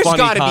really There's funny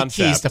gotta concept.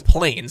 be keys to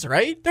planes,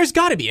 right? There's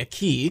got to be a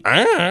key.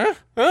 I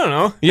don't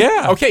know.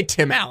 Yeah. Okay,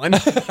 Tim Allen.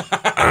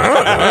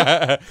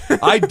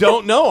 I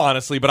don't know,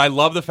 honestly, but I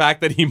love the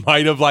fact that he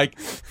might have like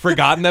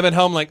forgotten them at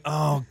home. Like,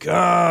 oh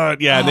God,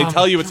 yeah. And they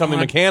tell you it's something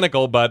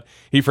mechanical, but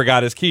he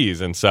forgot his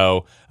keys, and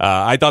so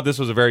I thought this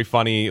was a very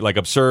funny, like,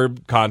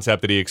 absurd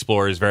concept that he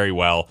explores very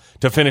well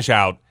to finish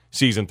out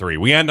season 3.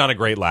 We end on a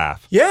great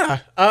laugh. Yeah.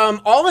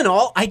 All in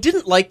all, I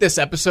didn't like this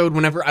episode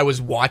whenever I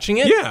was watching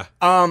it. Yeah.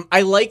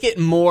 I like it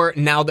more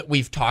now that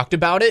we've talked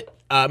about it.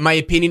 My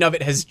opinion of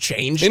it has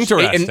changed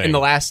Interesting. in the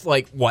last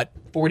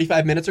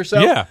 45 minutes or so.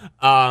 Yeah.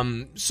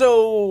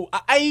 So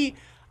I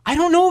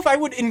don't know if I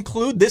would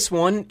include this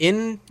one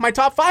in my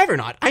top 5 or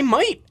not. I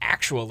might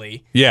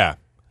actually. Yeah.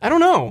 I don't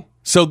know.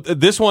 So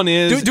this one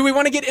is. Do we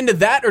want to get into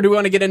that, or do we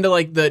want to get into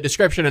like the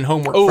description and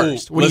homework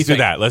first? What let's do you think?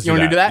 do that. Let's you do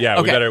want to do that? Yeah.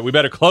 Okay. We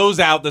better close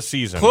out the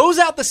season. Close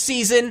out the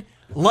season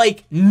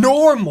like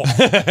normal.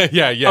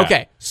 Yeah.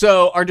 Okay,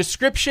 so our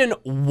description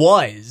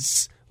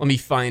was, let me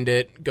find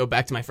it, go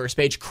back to my first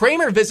page.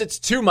 Kramer visits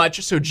too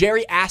much, so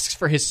Jerry asks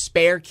for his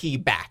spare key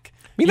back.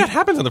 I mean, that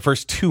happens in the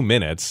first 2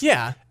 minutes.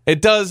 Yeah.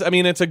 It does. I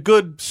mean, it's a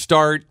good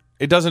start.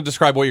 It doesn't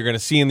describe what you're going to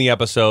see in the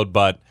episode,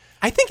 but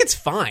I think it's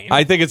fine.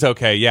 I think it's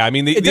okay. Yeah. I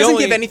mean, it doesn't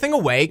give anything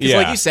away, because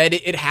like you said,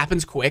 it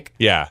happens quick.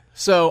 Yeah.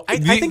 So I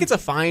think it's a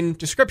fine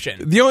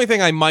description. The only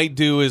thing I might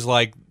do is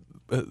like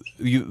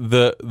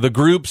the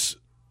group's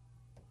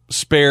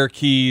spare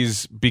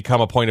keys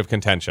become a point of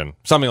contention,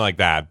 something like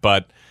that.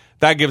 But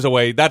that gives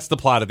away. That's the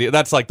plot of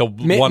that's like the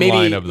one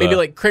line of the. Maybe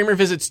like Kramer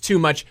visits too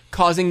much,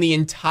 causing the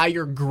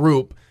entire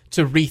group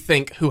to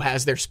rethink who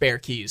has their spare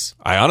keys.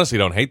 I honestly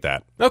don't hate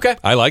that. Okay.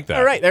 I like that.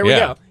 All right, there we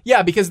go.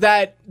 Yeah, because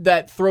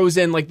that throws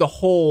in like the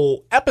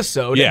whole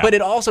episode, but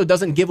it also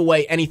doesn't give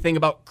away anything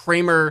about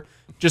Kramer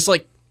just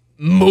like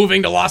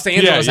moving to Los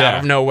Angeles out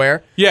of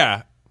nowhere.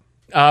 Yeah.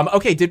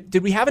 Okay,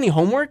 did we have any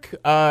homework?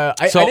 I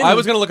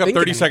was going to look up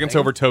 30 Seconds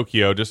Over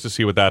Tokyo just to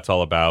see what that's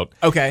all about.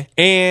 Okay.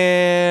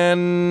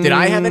 And did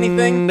I have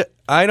anything?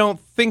 I don't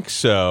think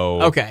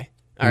so. Okay.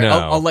 All right,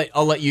 No.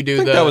 I'll let you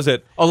do that was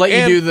it. I'll let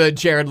you do the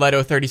Jared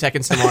Leto 30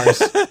 Seconds to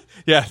Mars.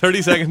 Yeah,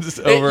 30 Seconds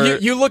Over.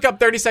 You look up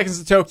 30 Seconds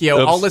to Tokyo.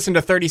 Oops. I'll listen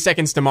to 30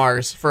 Seconds to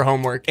Mars for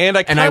homework. And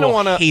I kinda will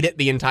wanna- hate it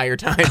the entire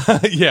time.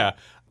 Yeah.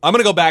 I'm going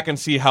to go back and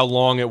see how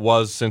long it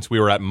was since we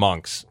were at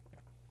Monk's.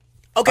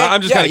 Okay,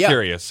 I'm just kind of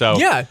curious. So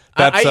yeah,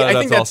 that's, I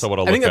think that's also what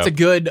I'll look I think that's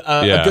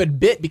up. a good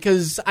bit,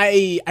 because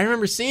I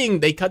remember seeing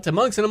they cut to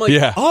Monks, and I'm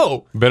like,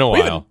 oh, been a we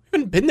while.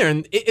 haven't been there,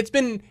 and it's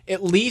been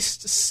at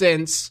least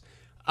since.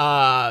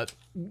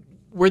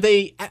 Were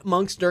they at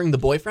Monks during The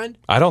Boyfriend?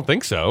 I don't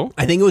think so.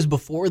 I think it was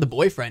before The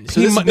Boyfriend.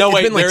 So it's been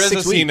like there is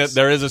 6 a scene. weeks.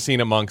 There is a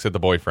scene at Monk's at The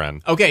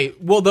Boyfriend. Okay,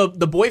 well,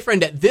 the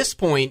Boyfriend at this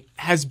point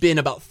has been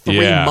about 3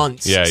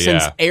 months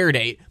since air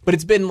date, but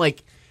it's been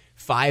like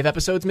 5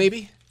 episodes,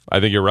 maybe. I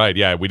think you're right.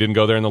 Yeah, we didn't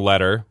go there in The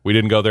Letter. We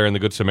didn't go there in The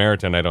Good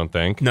Samaritan, I don't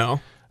think. No.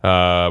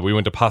 We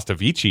went to Pasta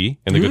Vici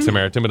in The Good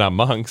Samaritan, but not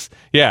Monk's.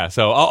 Yeah,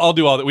 so I'll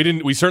do all that.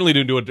 We certainly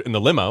didn't do it in the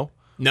limo.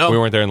 No. We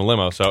weren't there in the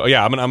limo. So,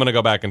 yeah, I'm gonna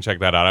go back and check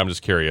that out. I'm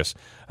just curious.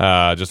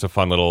 Just a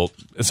fun little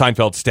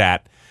Seinfeld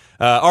stat.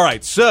 All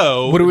right,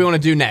 so What do we want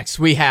to do next?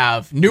 We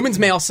have Newman's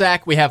Mail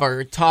Sack. We have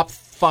our top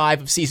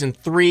 5 of season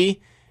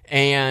 3.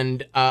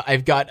 And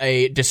I've got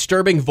a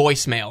disturbing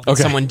voicemail that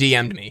someone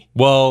DM'd me.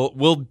 Well,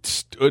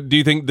 do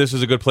you think this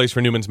is a good place for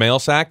Newman's Mail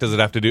Sack? Does it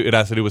have to do? It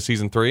has to do with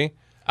season 3.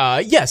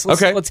 Yes.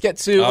 Let's get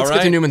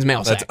to Newman's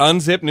Mail Sack. Let's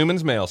unzip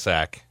Newman's Mail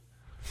Sack.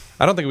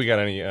 I don't think we got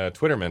any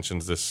Twitter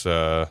mentions this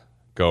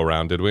go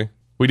around, did we?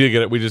 We did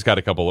get it. We just got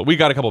a couple. We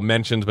got a couple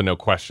mentions, but no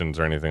questions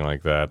or anything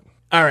like that.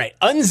 All right,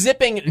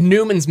 unzipping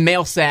Newman's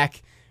Mail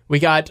Sack. We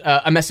got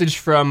a message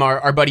from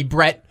our buddy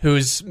Brett,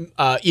 who's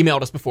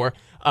emailed us before.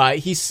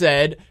 He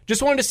said,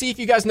 just wanted to see if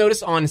you guys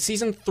noticed on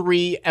season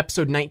 3,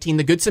 episode 19,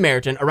 The Good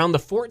Samaritan, around the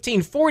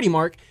 1440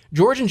 mark,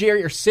 George and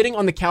Jerry are sitting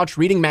on the couch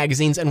reading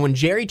magazines, and when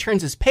Jerry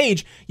turns his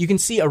page, you can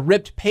see a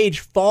ripped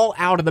page fall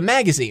out of the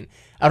magazine.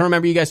 I don't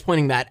remember you guys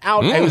pointing that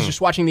out. I was just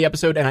watching the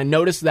episode, and I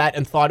noticed that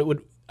and thought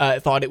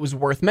it was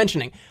worth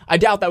mentioning. I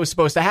doubt that was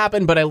supposed to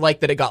happen, but I like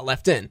that it got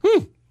left in.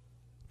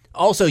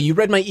 Also, you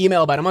read my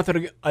email about a month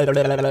ago.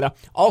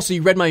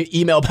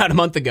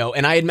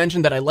 And I had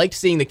mentioned that I liked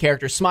seeing the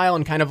characters smile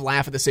and kind of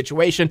laugh at the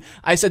situation.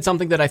 I said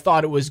something that I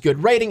thought it was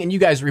good writing, and you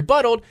guys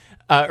rebutted?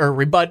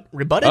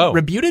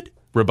 Rebuted?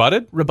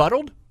 Rebutted?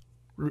 Rebutted?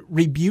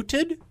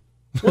 Rebuted?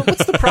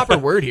 What's the proper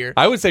word here?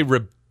 I would say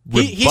rebutted.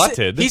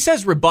 rebutted. He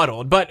says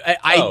rebutted, but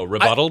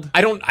rebutted?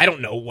 I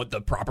don't know what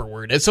the proper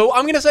word is, so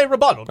I'm going to say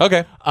rebutted.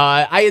 Okay.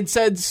 I had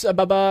said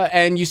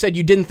and you said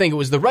you didn't think it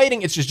was the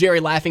writing. It's just Jerry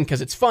laughing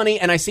because it's funny,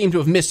 and I seem to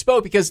have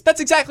misspoke because that's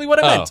exactly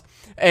what I meant.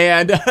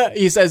 And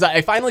he says,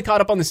 I finally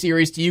caught up on the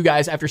series to you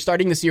guys after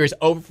starting the series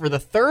over for the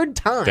third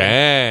time.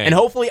 Dang. And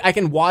hopefully I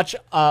can watch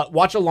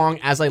along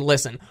as I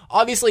listen.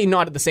 Obviously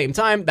not at the same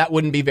time. That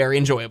wouldn't be very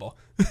enjoyable.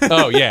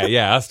 Oh,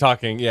 yeah. Us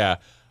talking, yeah.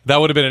 That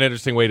would have been an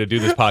interesting way to do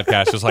this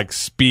podcast, just like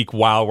speak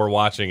while we're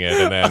watching it,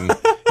 and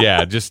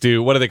then, just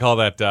do, what do they call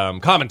that,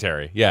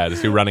 commentary. Yeah,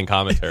 just do running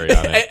commentary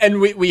on it.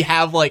 And we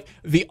have, like,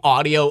 the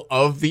audio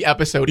of the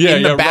episode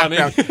in the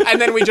background,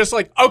 and then we just,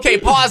 like, okay,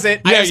 pause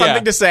it, I have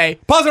something to say.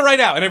 Pause it right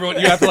now, and everyone,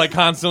 you have to, like,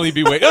 constantly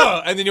be waiting,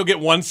 and then you'll get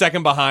 1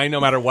 second behind no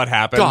matter what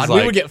happens. God,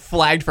 we would get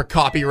flagged for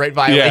copyright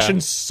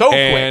violations so quick.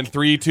 And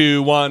 3,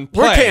 2, 1,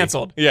 play. We're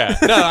canceled. Yeah.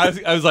 No,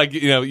 I was like,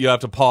 you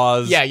have to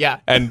pause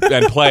and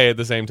play at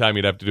the same time.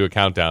 You'd have to do a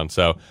countdown.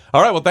 So,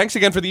 all right. Well, thanks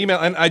again for the email.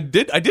 And I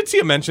did see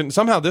a mention.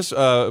 Somehow this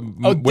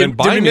went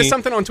by me. Did we miss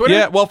something on Twitter?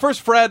 Yeah. Well,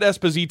 first, Fred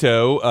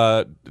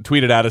Esposito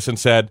tweeted at us and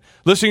said,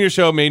 listening to your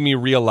show made me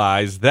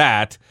realize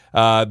that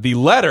The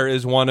Letter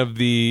is one of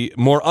the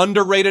more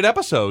underrated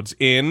episodes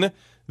in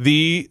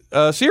the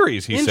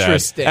series, he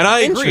said. And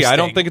I agree. I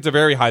don't think it's a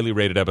very highly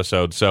rated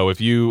episode. So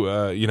if you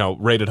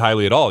rate it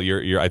highly at all,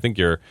 I think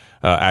you're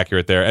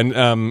accurate there. And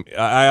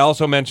I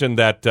also mentioned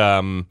that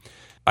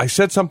I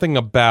said something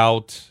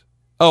about...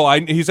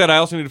 he said, I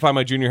also need to find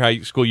my junior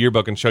high school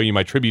yearbook and show you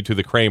my tribute to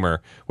the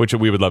Kramer, which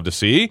we would love to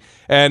see.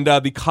 And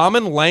the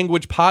Common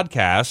Language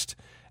Podcast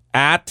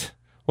at,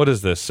 what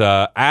is this?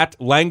 At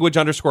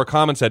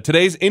language_common said,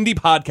 today's indie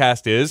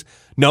podcast is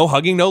No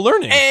Hugging, No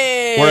Learning.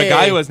 Hey! Where a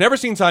guy who has never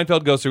seen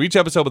Seinfeld goes through each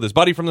episode with his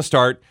buddy from the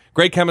start.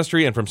 Great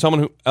chemistry, and from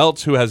someone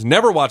else who has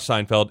never watched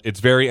Seinfeld, it's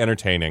very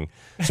entertaining.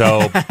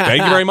 So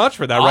thank you very much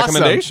for that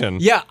recommendation.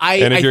 Yeah,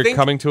 and if you're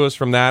coming to us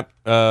from that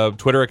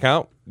Twitter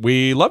account,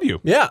 we love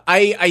you. Yeah,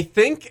 I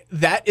think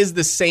that is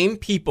the same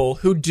people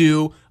who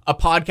do a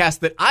podcast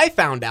that I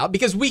found out,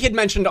 because we had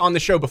mentioned on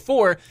the show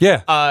before,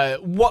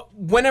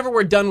 whenever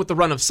we're done with the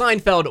run of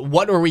Seinfeld,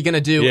 what are we going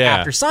to do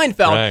after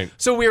Seinfeld? Right.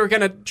 So we were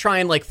going to try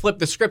and like flip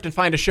the script and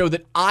find a show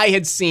that I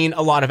had seen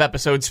a lot of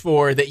episodes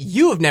for that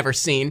you have never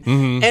seen.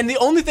 Mm-hmm. And the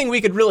only thing we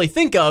could really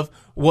think of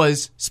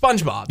was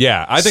SpongeBob.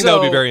 Yeah, I think that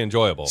would be very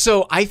enjoyable.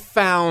 So I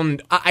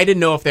found, I didn't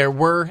know if there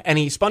were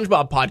any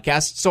SpongeBob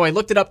podcasts, so I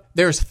looked it up.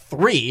 There's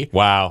 3.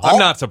 Wow, I'm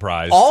not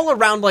surprised. All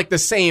around like the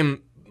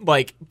same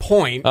like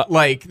point,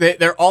 like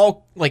they're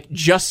all like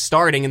just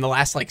starting in the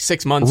last like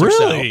 6 months or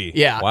so. Really?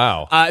 Yeah.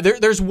 Wow.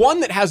 There's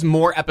one that has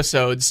more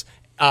episodes,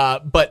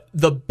 but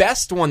the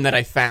best one that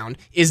I found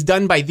is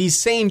done by these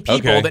same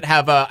people that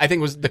have, I think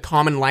it was the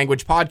Common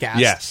Language Podcast.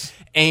 Yes.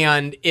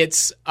 And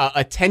it's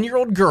a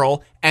 10-year-old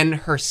girl and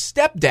her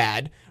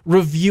stepdad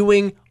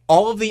reviewing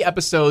all of the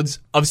episodes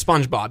of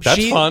SpongeBob.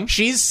 That's fun.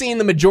 She's seen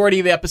the majority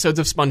of the episodes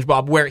of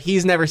SpongeBob where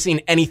he's never seen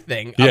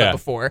anything of it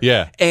before.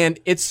 Yeah. And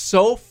it's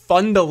so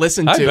fun to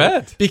listen to. I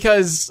bet.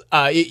 Because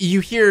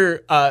you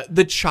hear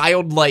the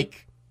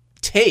childlike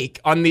take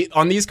on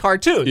these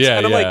cartoons. Yeah,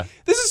 and I'm like,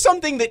 this is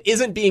something that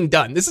isn't being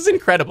done. This is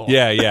incredible.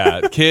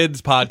 Yeah.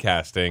 Kids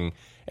podcasting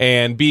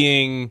and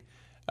being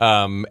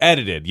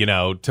edited,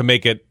 to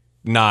make it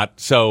not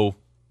so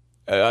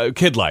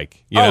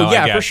kid-like. I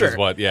guess, for sure. Is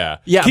what,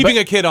 keeping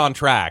a kid on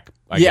track,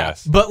 I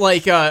guess. But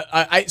like,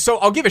 so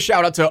I'll give a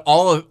shout out to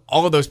all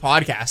of those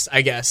podcasts.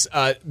 I guess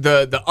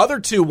the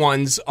other 2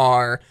 ones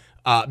are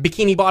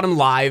Bikini Bottom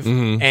Live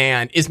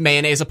and Is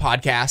Mayonnaise a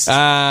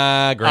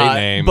Podcast? Great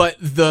name. But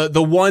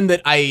the one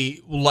that I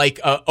like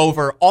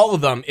over all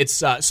of them,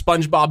 it's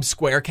SpongeBob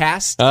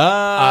SquareCast.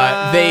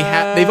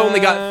 They've only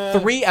got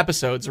 3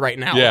 episodes right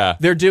now. Yeah.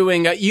 They're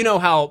doing, you know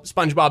how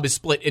SpongeBob is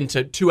split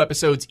into 2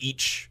 episodes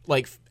each,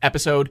 like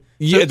episode.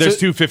 Yeah, there's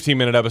 2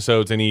 15-minute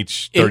episodes in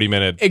each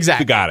 30-minute.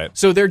 Exactly. Got it.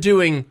 So they're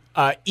doing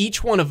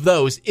each one of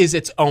those is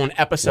its own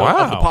episode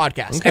of the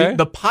podcast. Okay. And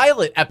the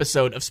pilot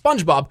episode of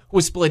SpongeBob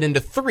was split into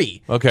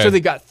 3. Okay. So they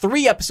got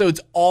 3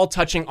 episodes all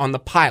touching on the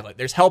pilot.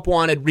 There's Help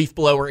Wanted, Reef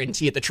Blower, and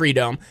Tea at the Tree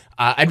Dome.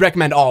 I'd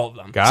recommend all of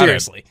them.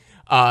 Seriously.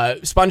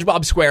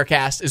 SpongeBob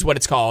SquareCast is what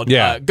it's called.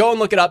 Yeah. Go and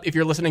look it up if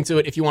you're listening to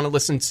it, if you want to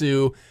listen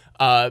to...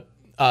 and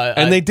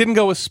they didn't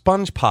go with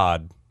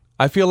SpongePod.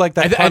 I feel like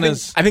that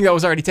I think that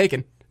was already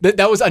taken.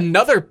 That was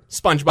another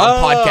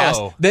SpongeBob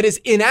podcast that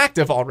is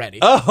inactive already.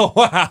 Oh,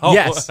 wow.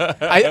 Yes.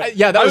 I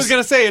was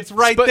going to say, it's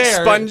right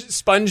there.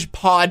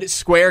 SpongePod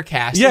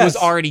SquareCast was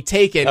already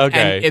taken,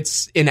 and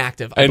it's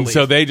inactive, I believe.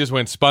 So they just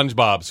went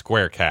SpongeBob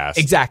SquareCast.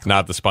 Exactly.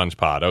 Not the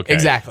SpongePod. Okay.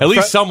 Exactly. At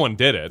least someone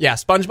did it. Yeah,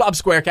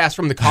 SpongeBob SquareCast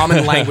from the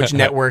Common Language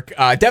Network.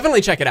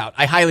 Definitely check it out.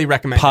 I highly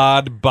recommend it.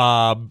 Pod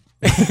Bob.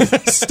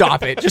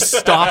 Stop it. Just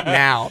stop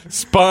now.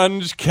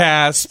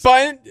 SpongeCast.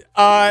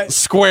 SquarePod.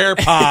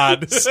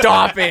 SquarePod.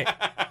 Stop it.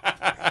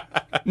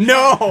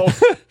 No.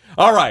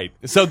 All right.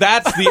 So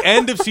that's the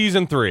end of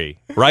season 3,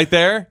 right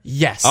there?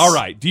 Yes. All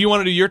right. Do you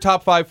want to do your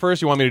top 5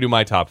 first? Or you want me to do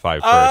my top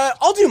 5 first?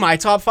 I'll do my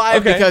top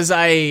 5 Okay. because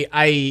I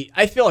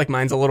feel like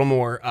mine's a little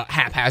more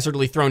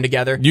haphazardly thrown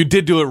together. You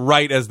did do it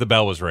right as the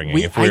bell was ringing.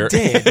 I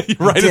did.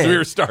 right I as did. we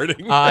were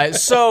starting.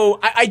 So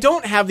I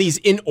don't have these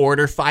in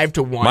order 5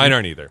 to 1. Mine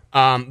aren't either.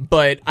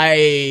 But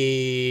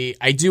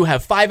I do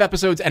have 5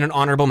 episodes and an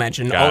honorable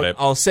mention. Got it.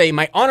 I'll say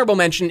my honorable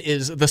mention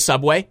is The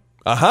Subway.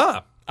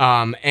 Uh-huh.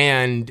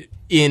 And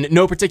in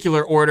no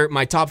particular order,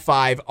 my top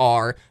 5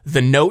 are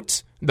The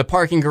Note, The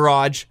Parking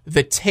Garage,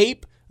 The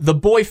Tape, The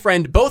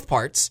Boyfriend, both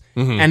parts,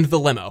 and The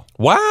Limo.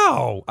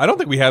 Wow. I don't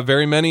think we have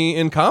very many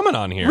in common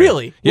on here.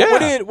 Really?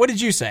 Yeah. What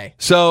did you say?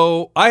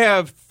 So I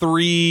have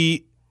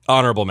 3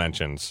 honorable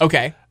mentions.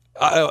 Okay.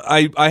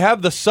 I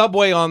have the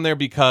Subway on there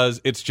because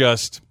it's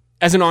just...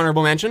 As an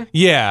honorable mention?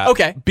 Yeah.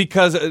 Okay.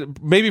 Because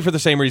maybe for the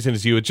same reason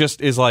as you, it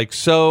just is like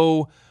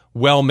so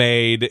well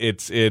made.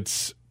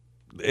 It's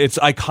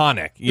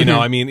iconic. You know,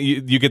 I mean,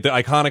 you get the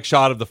iconic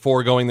shot of the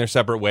 4 going their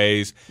separate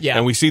ways. Yeah.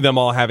 And we see them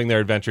all having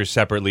their adventures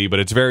separately, but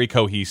it's very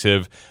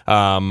cohesive.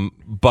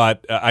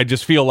 But I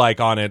just feel like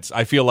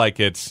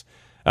it's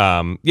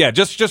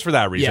just for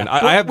that reason. Yeah.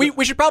 I have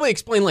we should probably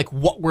explain like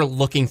what we're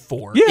looking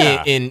for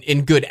Yeah.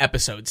 in good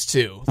episodes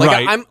too. Like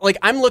Right.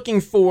 I'm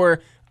looking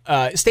for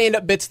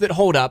stand-up bits that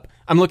hold up.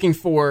 I'm looking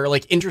for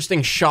like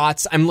interesting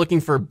shots. I'm looking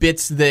for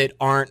bits that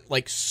aren't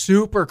like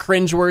super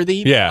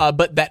cringeworthy,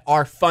 but that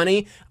are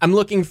funny. I'm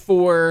looking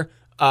for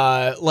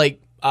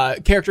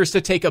characters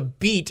to take a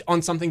beat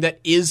on something that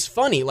is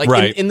funny. Like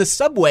Right. in the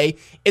Subway,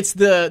 it's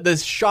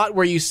the shot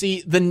where you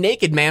see the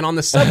naked man on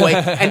the subway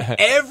and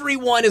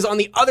everyone is on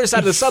the other side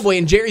of the subway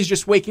and Jerry's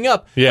just waking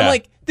up. Yeah. I'm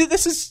like,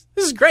 this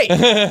is great.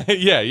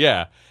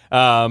 yeah.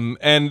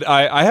 And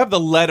I have the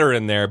letter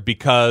in there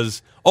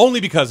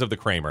only because of the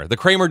Kramer. The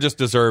Kramer just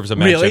deserves a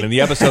mention. Really? And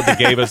the episode that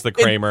gave us the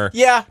Kramer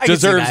Yeah, I can see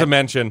deserves that. a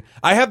mention.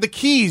 I have the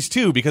keys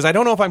too, because I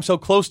don't know if I'm so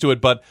close to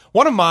it, but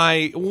one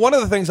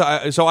of the things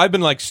so I've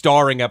been like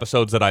starring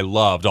episodes that I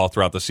loved all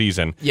throughout the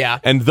season. Yeah.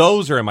 And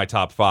those are in my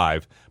top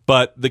 5.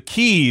 But the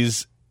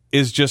keys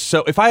is just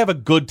so if I have a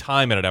good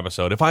time in an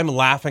episode, if I'm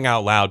laughing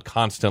out loud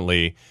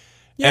constantly.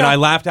 And I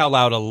laughed out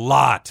loud a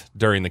lot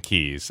during the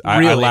keys. I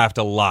Really? laughed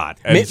a lot.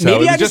 And so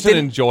maybe it I was just just an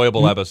didn't-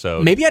 enjoyable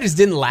episode. Maybe I just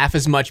didn't laugh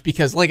as much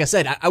because, like I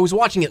said, I was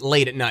watching it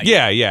late at night.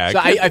 Yeah. So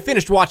I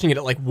finished watching it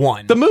at like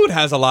 1. The mood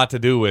has a lot to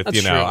do with,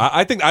 That's true.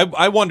 I think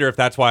I wonder if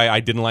that's why I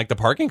didn't like the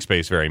parking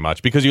space very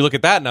much, because you look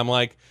at that and I'm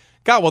like,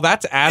 God, well,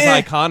 that's as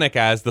iconic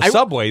as the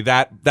subway,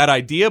 that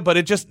idea, but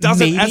it just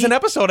doesn't, Maybe- as an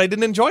episode, I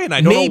didn't enjoy it, and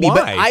I don't Maybe, know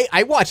why. but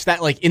I watched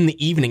that like in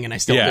the evening and I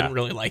still Yeah. didn't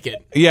really like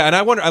it. Yeah, and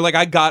I wonder,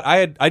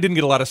 I didn't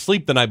get a lot of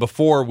sleep the night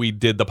before we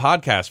did the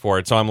podcast for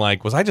it, so I'm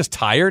like, was I just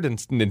tired and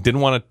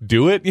didn't want to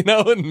do it,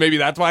 and maybe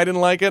that's why I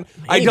didn't like it?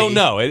 I don't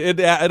know.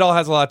 It all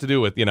has a lot to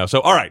do with, so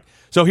all right.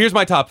 So here's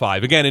my top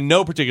 5. Again, in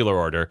no particular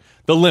order.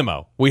 The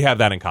Limo, we have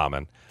that in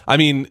common. I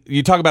mean,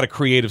 you talk about a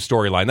creative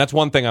storyline. That's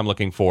one thing I'm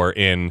looking for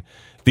in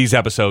these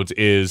episodes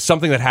is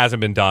something that hasn't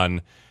been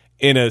done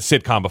in a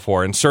sitcom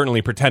before, and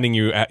certainly pretending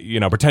you're a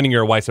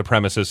white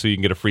supremacist so you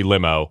can get a free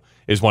limo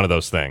is one of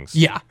those things.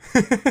 Yeah.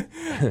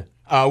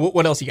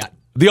 What else you got?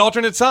 The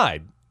alternate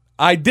side.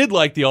 I did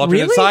like the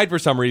alternate Really? side for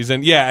some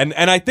reason. Yeah,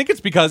 and I think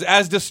it's because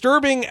as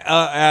disturbing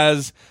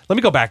as let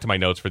me go back to my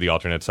notes for the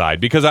alternate side,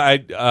 because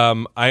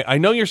I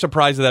know you're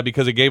surprised at that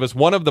because it gave us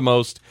one of the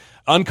most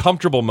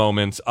uncomfortable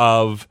moments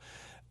of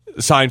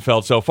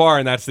Seinfeld so far,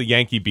 and that's the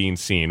Yankee Bean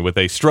scene with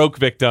a stroke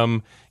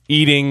victim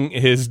eating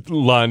his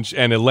lunch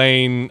and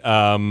Elaine.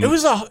 It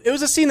was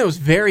a scene that was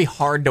very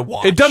hard to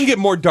watch. It doesn't get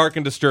more dark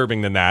and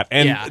disturbing than that,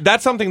 and Yeah.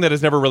 that's something that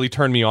has never really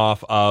turned me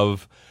off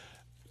of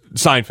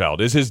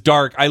Seinfeld. Is his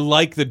dark? I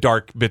like the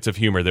dark bits of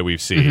humor that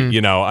we've seen.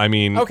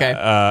 Okay.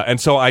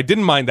 And so I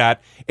didn't mind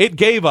that. It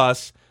gave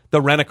us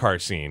the rent-a-car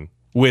scene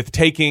with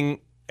taking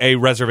a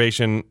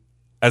reservation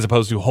as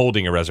opposed to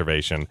holding a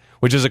reservation,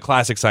 which is a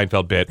classic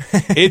Seinfeld bit.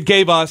 It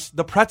gave us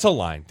the pretzel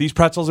line. These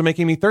pretzels are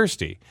making me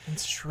thirsty.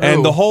 That's true.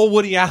 And the whole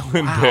Woody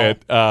Allen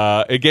bit,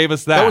 it gave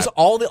us that. That was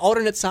all the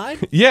alternate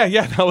side? Yeah,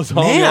 that was all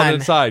on the Man.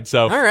 alternate side.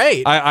 So All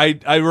right.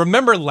 I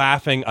remember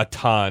laughing a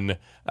ton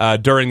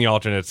during the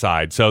alternate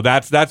side. So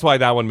that's why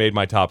that one made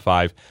my top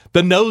 5.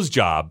 The nose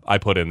job I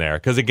put in there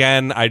because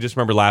again I just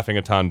remember laughing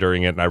a ton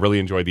during it and I really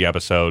enjoyed the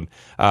episode.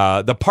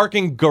 The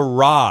parking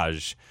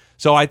garage.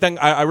 So I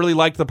think I really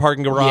liked the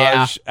parking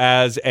garage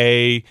as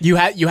a You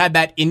had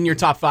that in your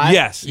top 5?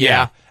 yes,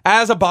 yeah.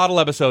 As a bottle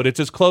episode, it's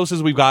as close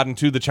as we've gotten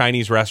to the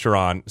Chinese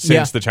restaurant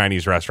since the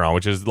Chinese restaurant,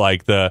 which is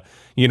like the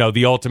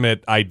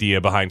ultimate idea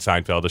behind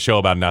Seinfeld, a show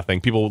about nothing,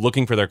 people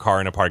looking for their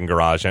car in a parking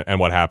garage and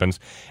what happens.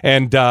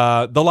 And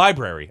the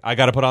library, I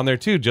got to put on there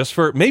too, just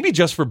for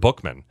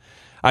Bookman.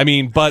 I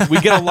mean, but we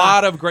get a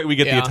lot of great. We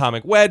get the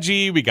Atomic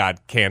Wedgie. We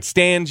got Can't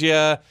Stand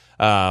Ya.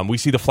 We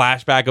see the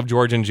flashback of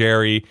George and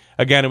Jerry.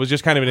 Again, it was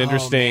just kind of an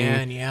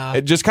interesting,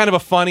 just kind of a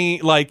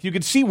funny, like you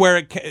could see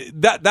where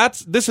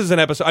this is an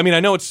episode. I mean, I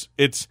know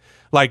it's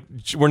like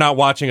we're not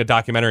watching a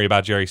documentary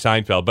about Jerry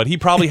Seinfeld, but he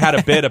probably had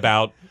a bit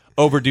about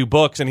overdue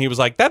books, and he was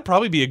like, that'd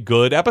probably be a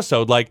good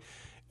episode. Like,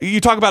 you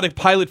talk about a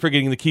pilot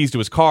forgetting the keys to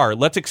his car.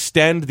 Let's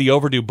extend the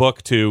overdue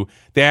book to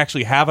they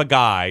actually have a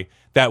guy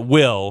that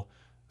will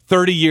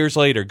 30 years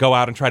later go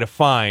out and try to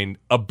find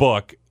a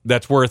book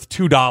that's worth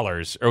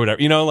 $2 or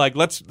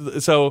whatever.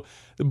 So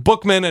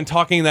Bookman and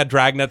talking in that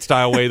Dragnet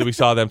style way that we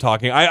saw them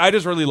talking, I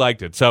just really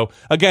liked it. So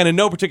again, in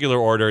no particular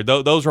order,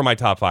 those were my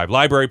top 5.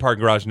 Library,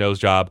 parking garage, nose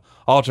job,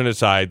 alternate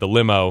side, the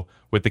limo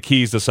with the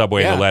keys, the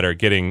subway, and the letter,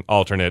 getting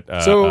alternate.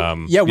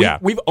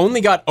 We've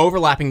only got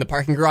overlapping the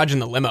parking garage and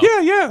the limo.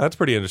 Yeah, that's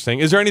pretty interesting.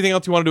 Is there anything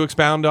else you wanted to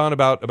expound on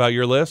about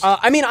your list?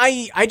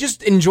 I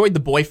just enjoyed the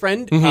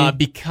boyfriend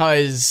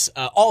because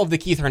all of the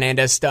Keith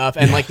Hernandez stuff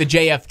and like the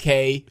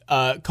JFK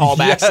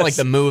callbacks, like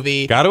the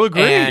movie. Got to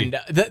agree. And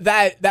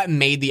that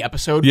made the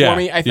episode for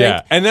me, I think.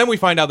 Yeah, and then we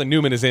find out that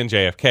Newman is in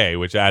JFK,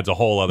 which adds a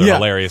whole other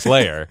hilarious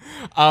layer.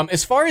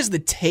 As far as the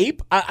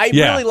tape, I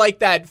really like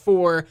that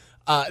for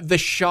the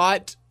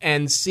shot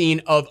and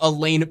scene of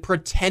Elaine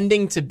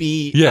pretending to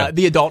be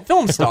the adult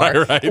film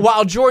star right.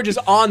 while George is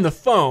on the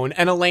phone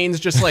and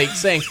Elaine's just like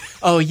saying,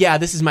 oh yeah,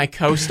 this is my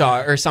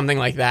co-star or something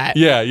like that.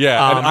 Yeah.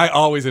 And I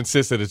always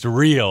insist that it's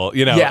real,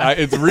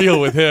 it's real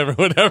with him or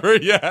whatever.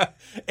 Yeah.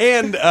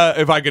 And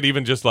if I could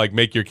even just like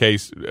make your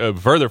case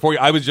further for you,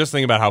 I was just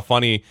thinking about how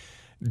funny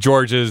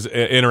George's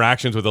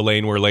interactions with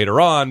Elaine were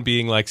later on,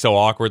 being like so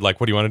awkward, like,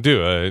 what do you want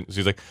to do?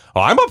 She's like, oh,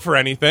 I'm up for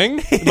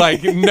anything.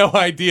 Like, no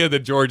idea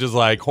that George is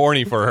like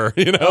horny for her,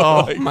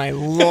 Oh, like, my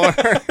Lord.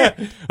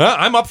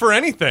 I'm up for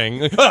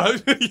anything. And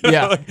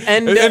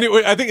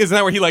anyway, I think, isn't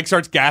that where he like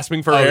starts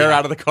gasping for air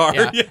out of the car?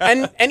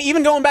 Yeah. And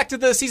even going back to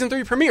the season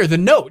 3 premiere, the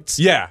notes.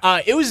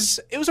 Yeah. It was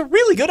a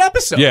really good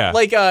episode. Yeah.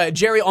 Like,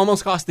 Jerry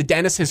almost cost the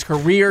dentist his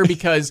career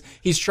because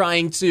he's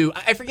trying to,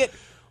 I forget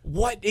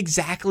what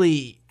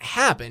exactly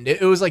happened.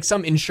 It was like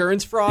some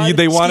insurance fraud.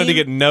 They wanted to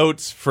get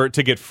notes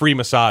to get free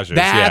massages.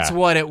 That's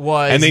what it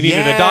was. And they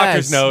needed a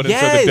doctor's note, and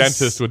so the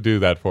dentist would do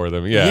that for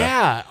them.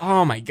 Yeah.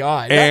 Oh my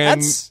God.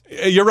 And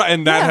you're right.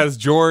 And that has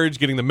George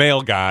getting the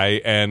male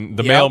guy and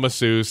the male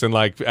masseuse and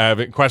like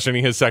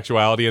questioning his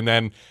sexuality, and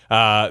then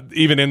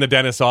even in the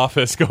dentist's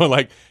office going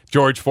like,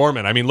 George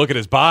Foreman, I mean, look at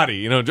his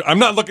body. I'm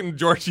not looking at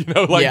George,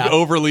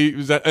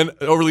 overly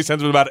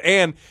sensitive about it.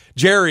 And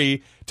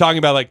Jerry talking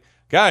about like,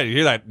 God, you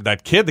hear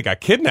that kid that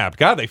got kidnapped?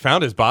 God, they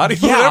found his body.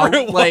 Yeah, whatever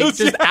it was. like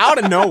just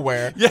out of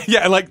nowhere.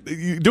 Yeah, like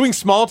doing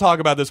small talk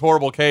about this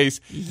horrible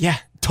case. Yeah.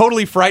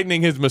 Totally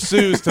frightening his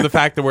masseuse to the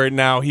fact that where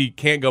now he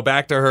can't go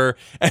back to her,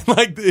 and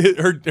like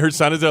her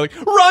son is there like,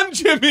 run,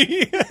 Jimmy.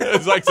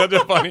 It's like such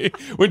a funny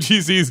when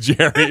she sees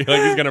Jerry, like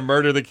he's gonna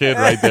murder the kid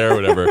right there or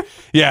whatever.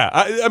 Yeah,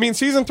 I mean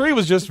season 3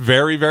 was just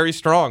very, very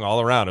strong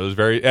all around. It was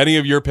any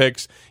of your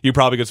picks you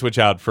probably could switch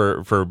out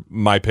for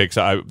my picks.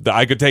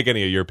 I could take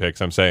any of your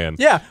picks. I'm saying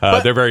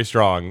they're very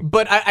strong.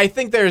 But I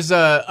think there's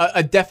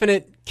a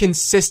definite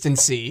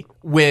consistency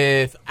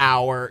with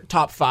our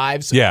top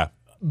 5s. Yeah.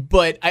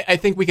 But I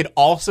think we could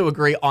also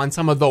agree on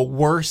some of the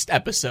worst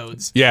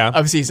episodes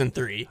of season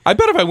 3. I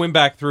bet if I went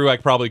back through, I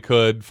probably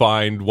could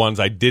find ones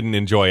I didn't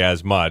enjoy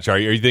as much. Are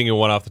you thinking of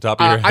one off the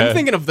top of your head? I'm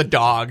thinking of the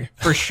dog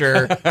for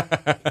sure.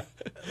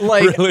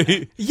 Like,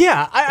 really?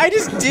 Yeah, I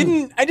just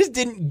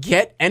didn't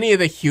get any of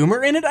the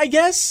humor in it, I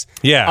guess.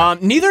 Yeah.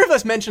 Neither of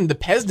us mentioned the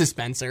Pez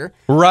dispenser.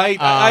 Right.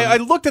 I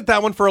looked at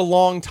that one for a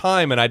long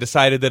time, and I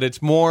decided that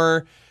it's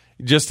more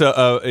just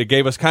it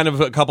gave us kind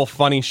of a couple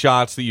funny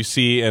shots that you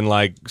see in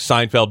like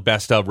Seinfeld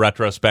best of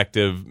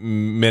retrospective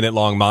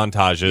minute-long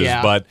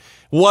montages, but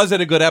was it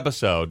a good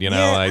episode?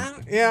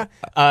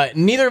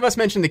 Neither of us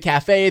mentioned the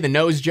cafe, the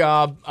nose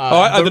job.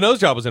 The nose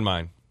job was in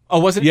mine. Oh,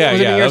 was it? Yeah,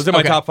 was it that was in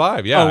my top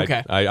 5. Yeah,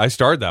 okay. I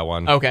starred that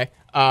one. Okay.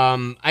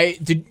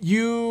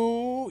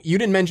 You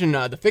didn't mention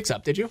the Fix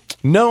Up, did you?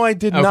 No, I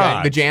did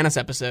not. The Janice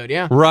episode,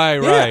 yeah.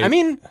 Right. I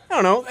mean,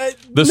 I don't know.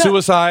 The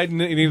suicide,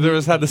 neither of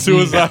us had the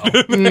suicide.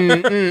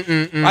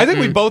 No. I think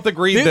we both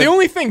agreed that the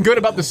only thing good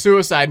about the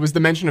suicide was the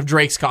mention of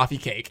Drake's coffee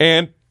cake.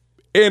 And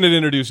it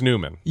introduced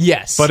Newman.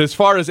 Yes. But as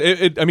far as,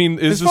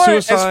 the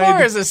suicide... As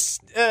far as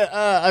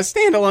a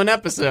standalone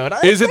episode...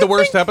 Is it the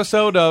worst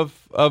episode of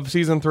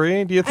season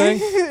 3, do you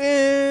think?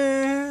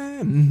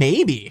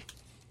 Maybe.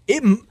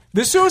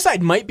 The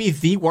suicide might be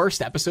the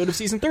worst episode of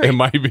season 3. It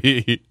might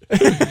be.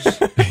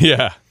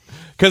 Yeah.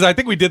 Because I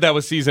think we did that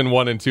with season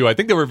 1 and 2. I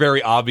think there were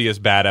very obvious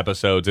bad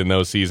episodes in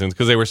those seasons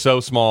because they were so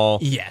small.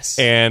 Yes.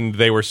 And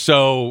they were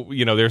so,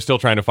 they're still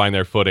trying to find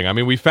their footing. I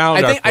mean, we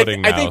found our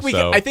footing now.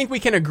 I think we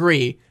can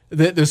agree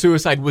that the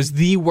suicide was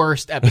the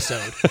worst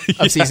episode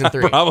of season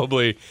 3.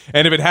 Probably.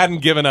 And if it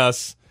hadn't given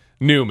us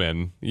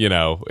Newman, you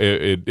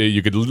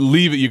could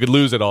leave it, you could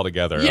lose it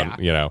altogether.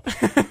 Yeah.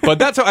 But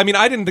that's, I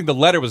didn't think the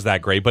letter was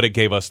that great, but it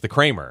gave us the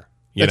Kramer.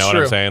 You know what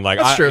I'm saying? Like,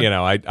 that's true.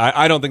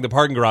 I don't think the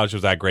parking garage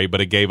was that great,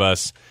 but it gave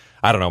us,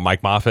 I don't know,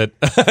 Mike Moffat.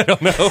 I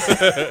don't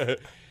know.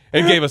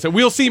 It gave us,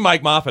 we'll see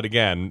Mike Moffat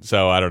again,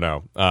 so I don't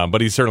know. But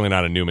he's certainly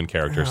not a Newman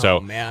character.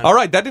 Man. All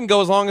right, that didn't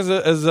go as long as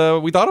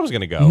we thought it was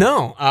going to go.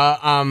 No.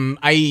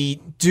 I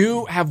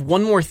do have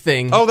one more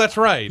thing. Oh, that's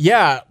right.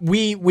 Yeah,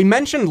 we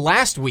mentioned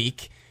last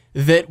week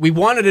that we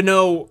wanted to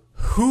know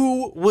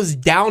who was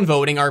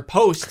downvoting our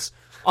posts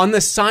on the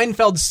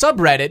Seinfeld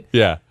subreddit.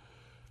 Yeah.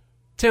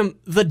 Tim,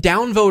 the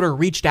downvoter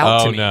reached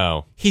out to me. Oh,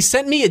 no. He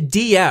sent me a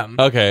DM.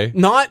 Okay.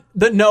 Not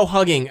the no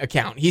hugging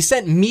account. He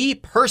sent me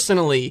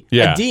personally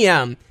Yeah. a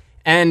DM,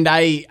 and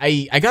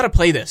I got to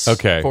play this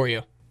for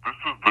you. This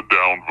is the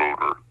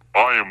downvoter.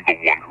 I am the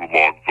one who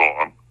logs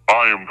on.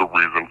 I am the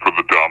reason for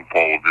the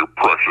downfall of your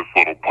precious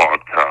little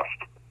podcast.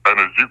 And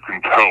as you can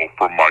tell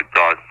from my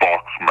Guy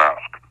Fawkes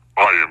mask,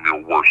 I am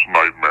your worst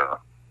nightmare.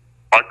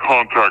 I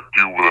contact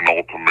you with an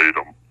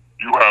ultimatum.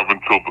 You have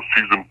until the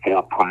season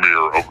 4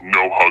 premiere of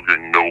No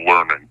Hugging, No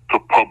Learning to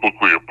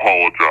publicly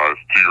apologize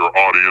to your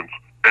audience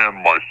and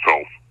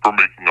myself for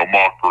making a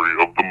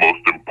mockery of the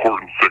most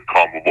important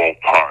sitcom of all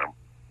time.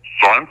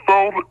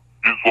 Seinfeld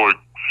is like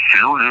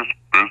serious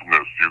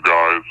business, you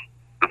guys.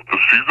 If the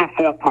season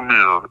 4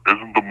 premiere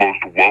isn't the most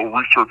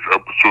well-researched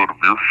episode of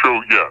your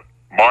show yet,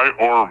 my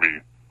army,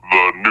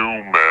 the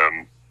new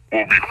men,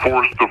 will be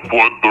forced to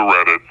flood the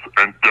Reddits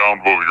and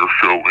downvote your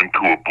show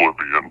into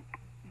oblivion.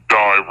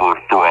 Dive or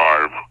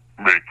thrive.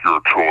 Make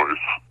your choice.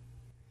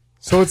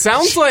 So it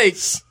sounds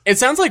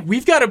like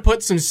we've got to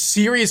put some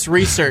serious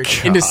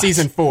research into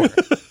season 4.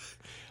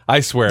 I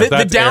swear,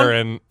 that's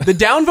Aaron. The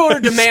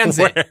downvoter demands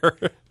it.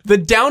 The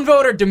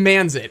downvoter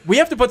demands it. We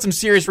have to put some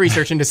serious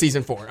research into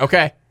season 4,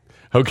 okay?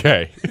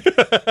 Okay.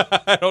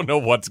 I don't know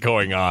what's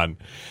going on.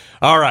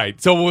 All right.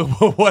 So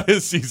what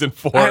does season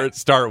 4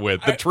 start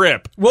with? The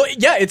trip. Well,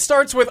 yeah, it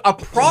starts with a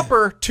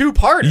proper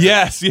two-parter.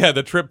 Yes. Yeah.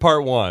 The trip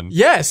part 1.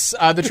 Yes.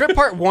 The trip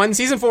part 1,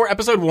 season 4,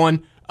 episode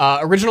 1.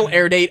 Original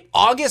air date,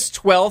 August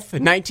 12th,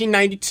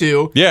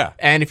 1992. Yeah.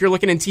 And if you're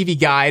looking in TV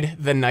Guide,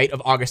 the night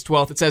of August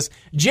 12th, it says,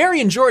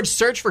 Jerry and George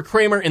search for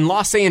Kramer in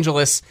Los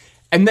Angeles.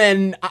 And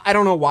then, I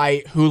don't know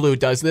why Hulu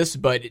does this,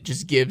 but it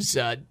just gives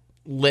a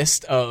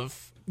list of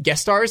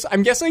guest stars,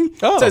 I'm guessing.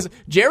 Oh. It says,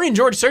 Jerry and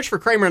George search for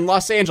Kramer in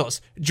Los Angeles.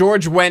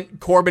 George Wendt,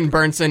 Corbin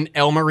Burnson,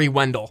 L. Marie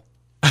Wendell.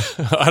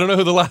 I don't know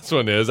who the last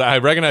one is. I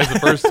recognize the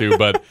first two,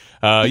 but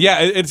yeah,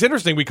 it's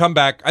interesting. We come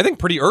back, I think,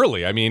 pretty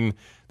early. I mean,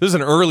 this is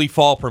an early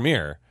fall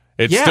premiere.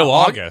 It's still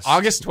August.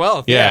 August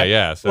 12th.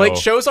 Yeah. So. Like,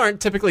 shows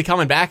aren't typically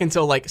coming back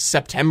until, like,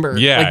 September.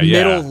 Yeah, like,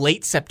 middle,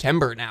 late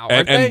September now,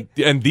 aren't they?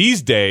 And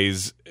these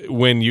days,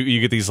 when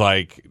you get these,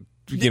 like,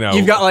 you know...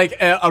 You've got, like,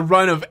 a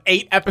run of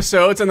 8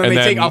 episodes, and then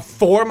they take a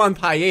 4-month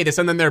hiatus,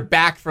 and then they're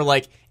back for,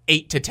 like,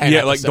 8 to 10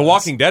 episodes. Like, The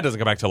Walking Dead doesn't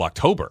come back till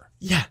October.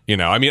 Yeah. You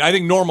know, I mean, I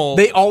think normal...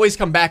 They always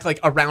come back, like,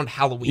 around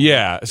Halloween.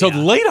 Yeah, so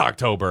late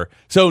October.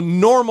 So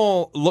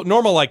normal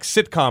like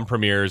sitcom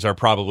premieres are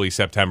probably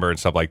September and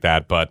stuff like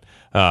that. But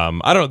I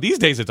don't know. These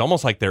days, it's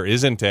almost like there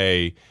isn't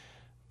a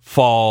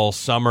fall,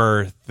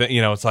 summer.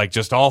 You know, it's like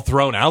just all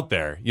thrown out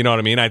there. You know what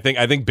I mean? I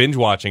think binge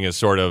watching has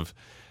sort of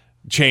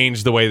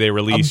changed the way they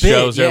release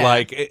shows. They're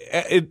like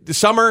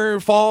summer,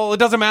 fall. It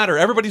doesn't matter.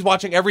 Everybody's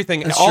watching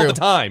everything all the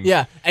time.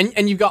 Yeah,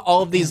 and you've got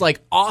all of these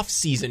like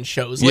off-season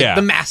shows, like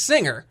The Masked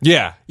Singer.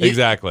 Yeah,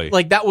 exactly.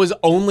 Like that was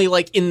only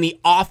like in the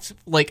off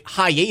like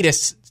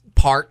hiatus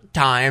part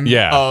time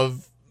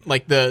of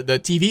like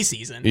the TV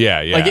season.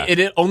 Yeah. Like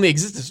it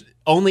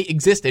only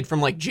existed from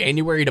like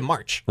January to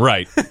March.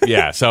 Right.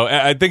 Yeah. So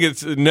I think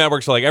it's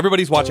networks like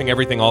everybody's watching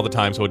everything all the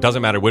time, so it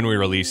doesn't matter when we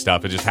release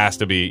stuff. It just has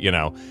to be, you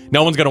know,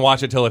 no one's going to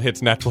watch it till it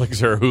hits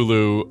Netflix or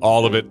Hulu,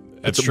 all of it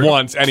at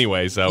once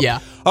anyway. So yeah.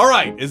 All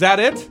right. Is that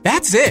it?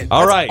 That's it.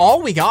 All right.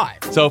 All we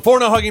got. So for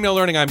No Hugging, No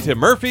Learning, I'm Tim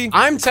Murphy.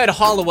 I'm Ted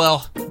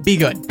Hollowell. Be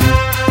good.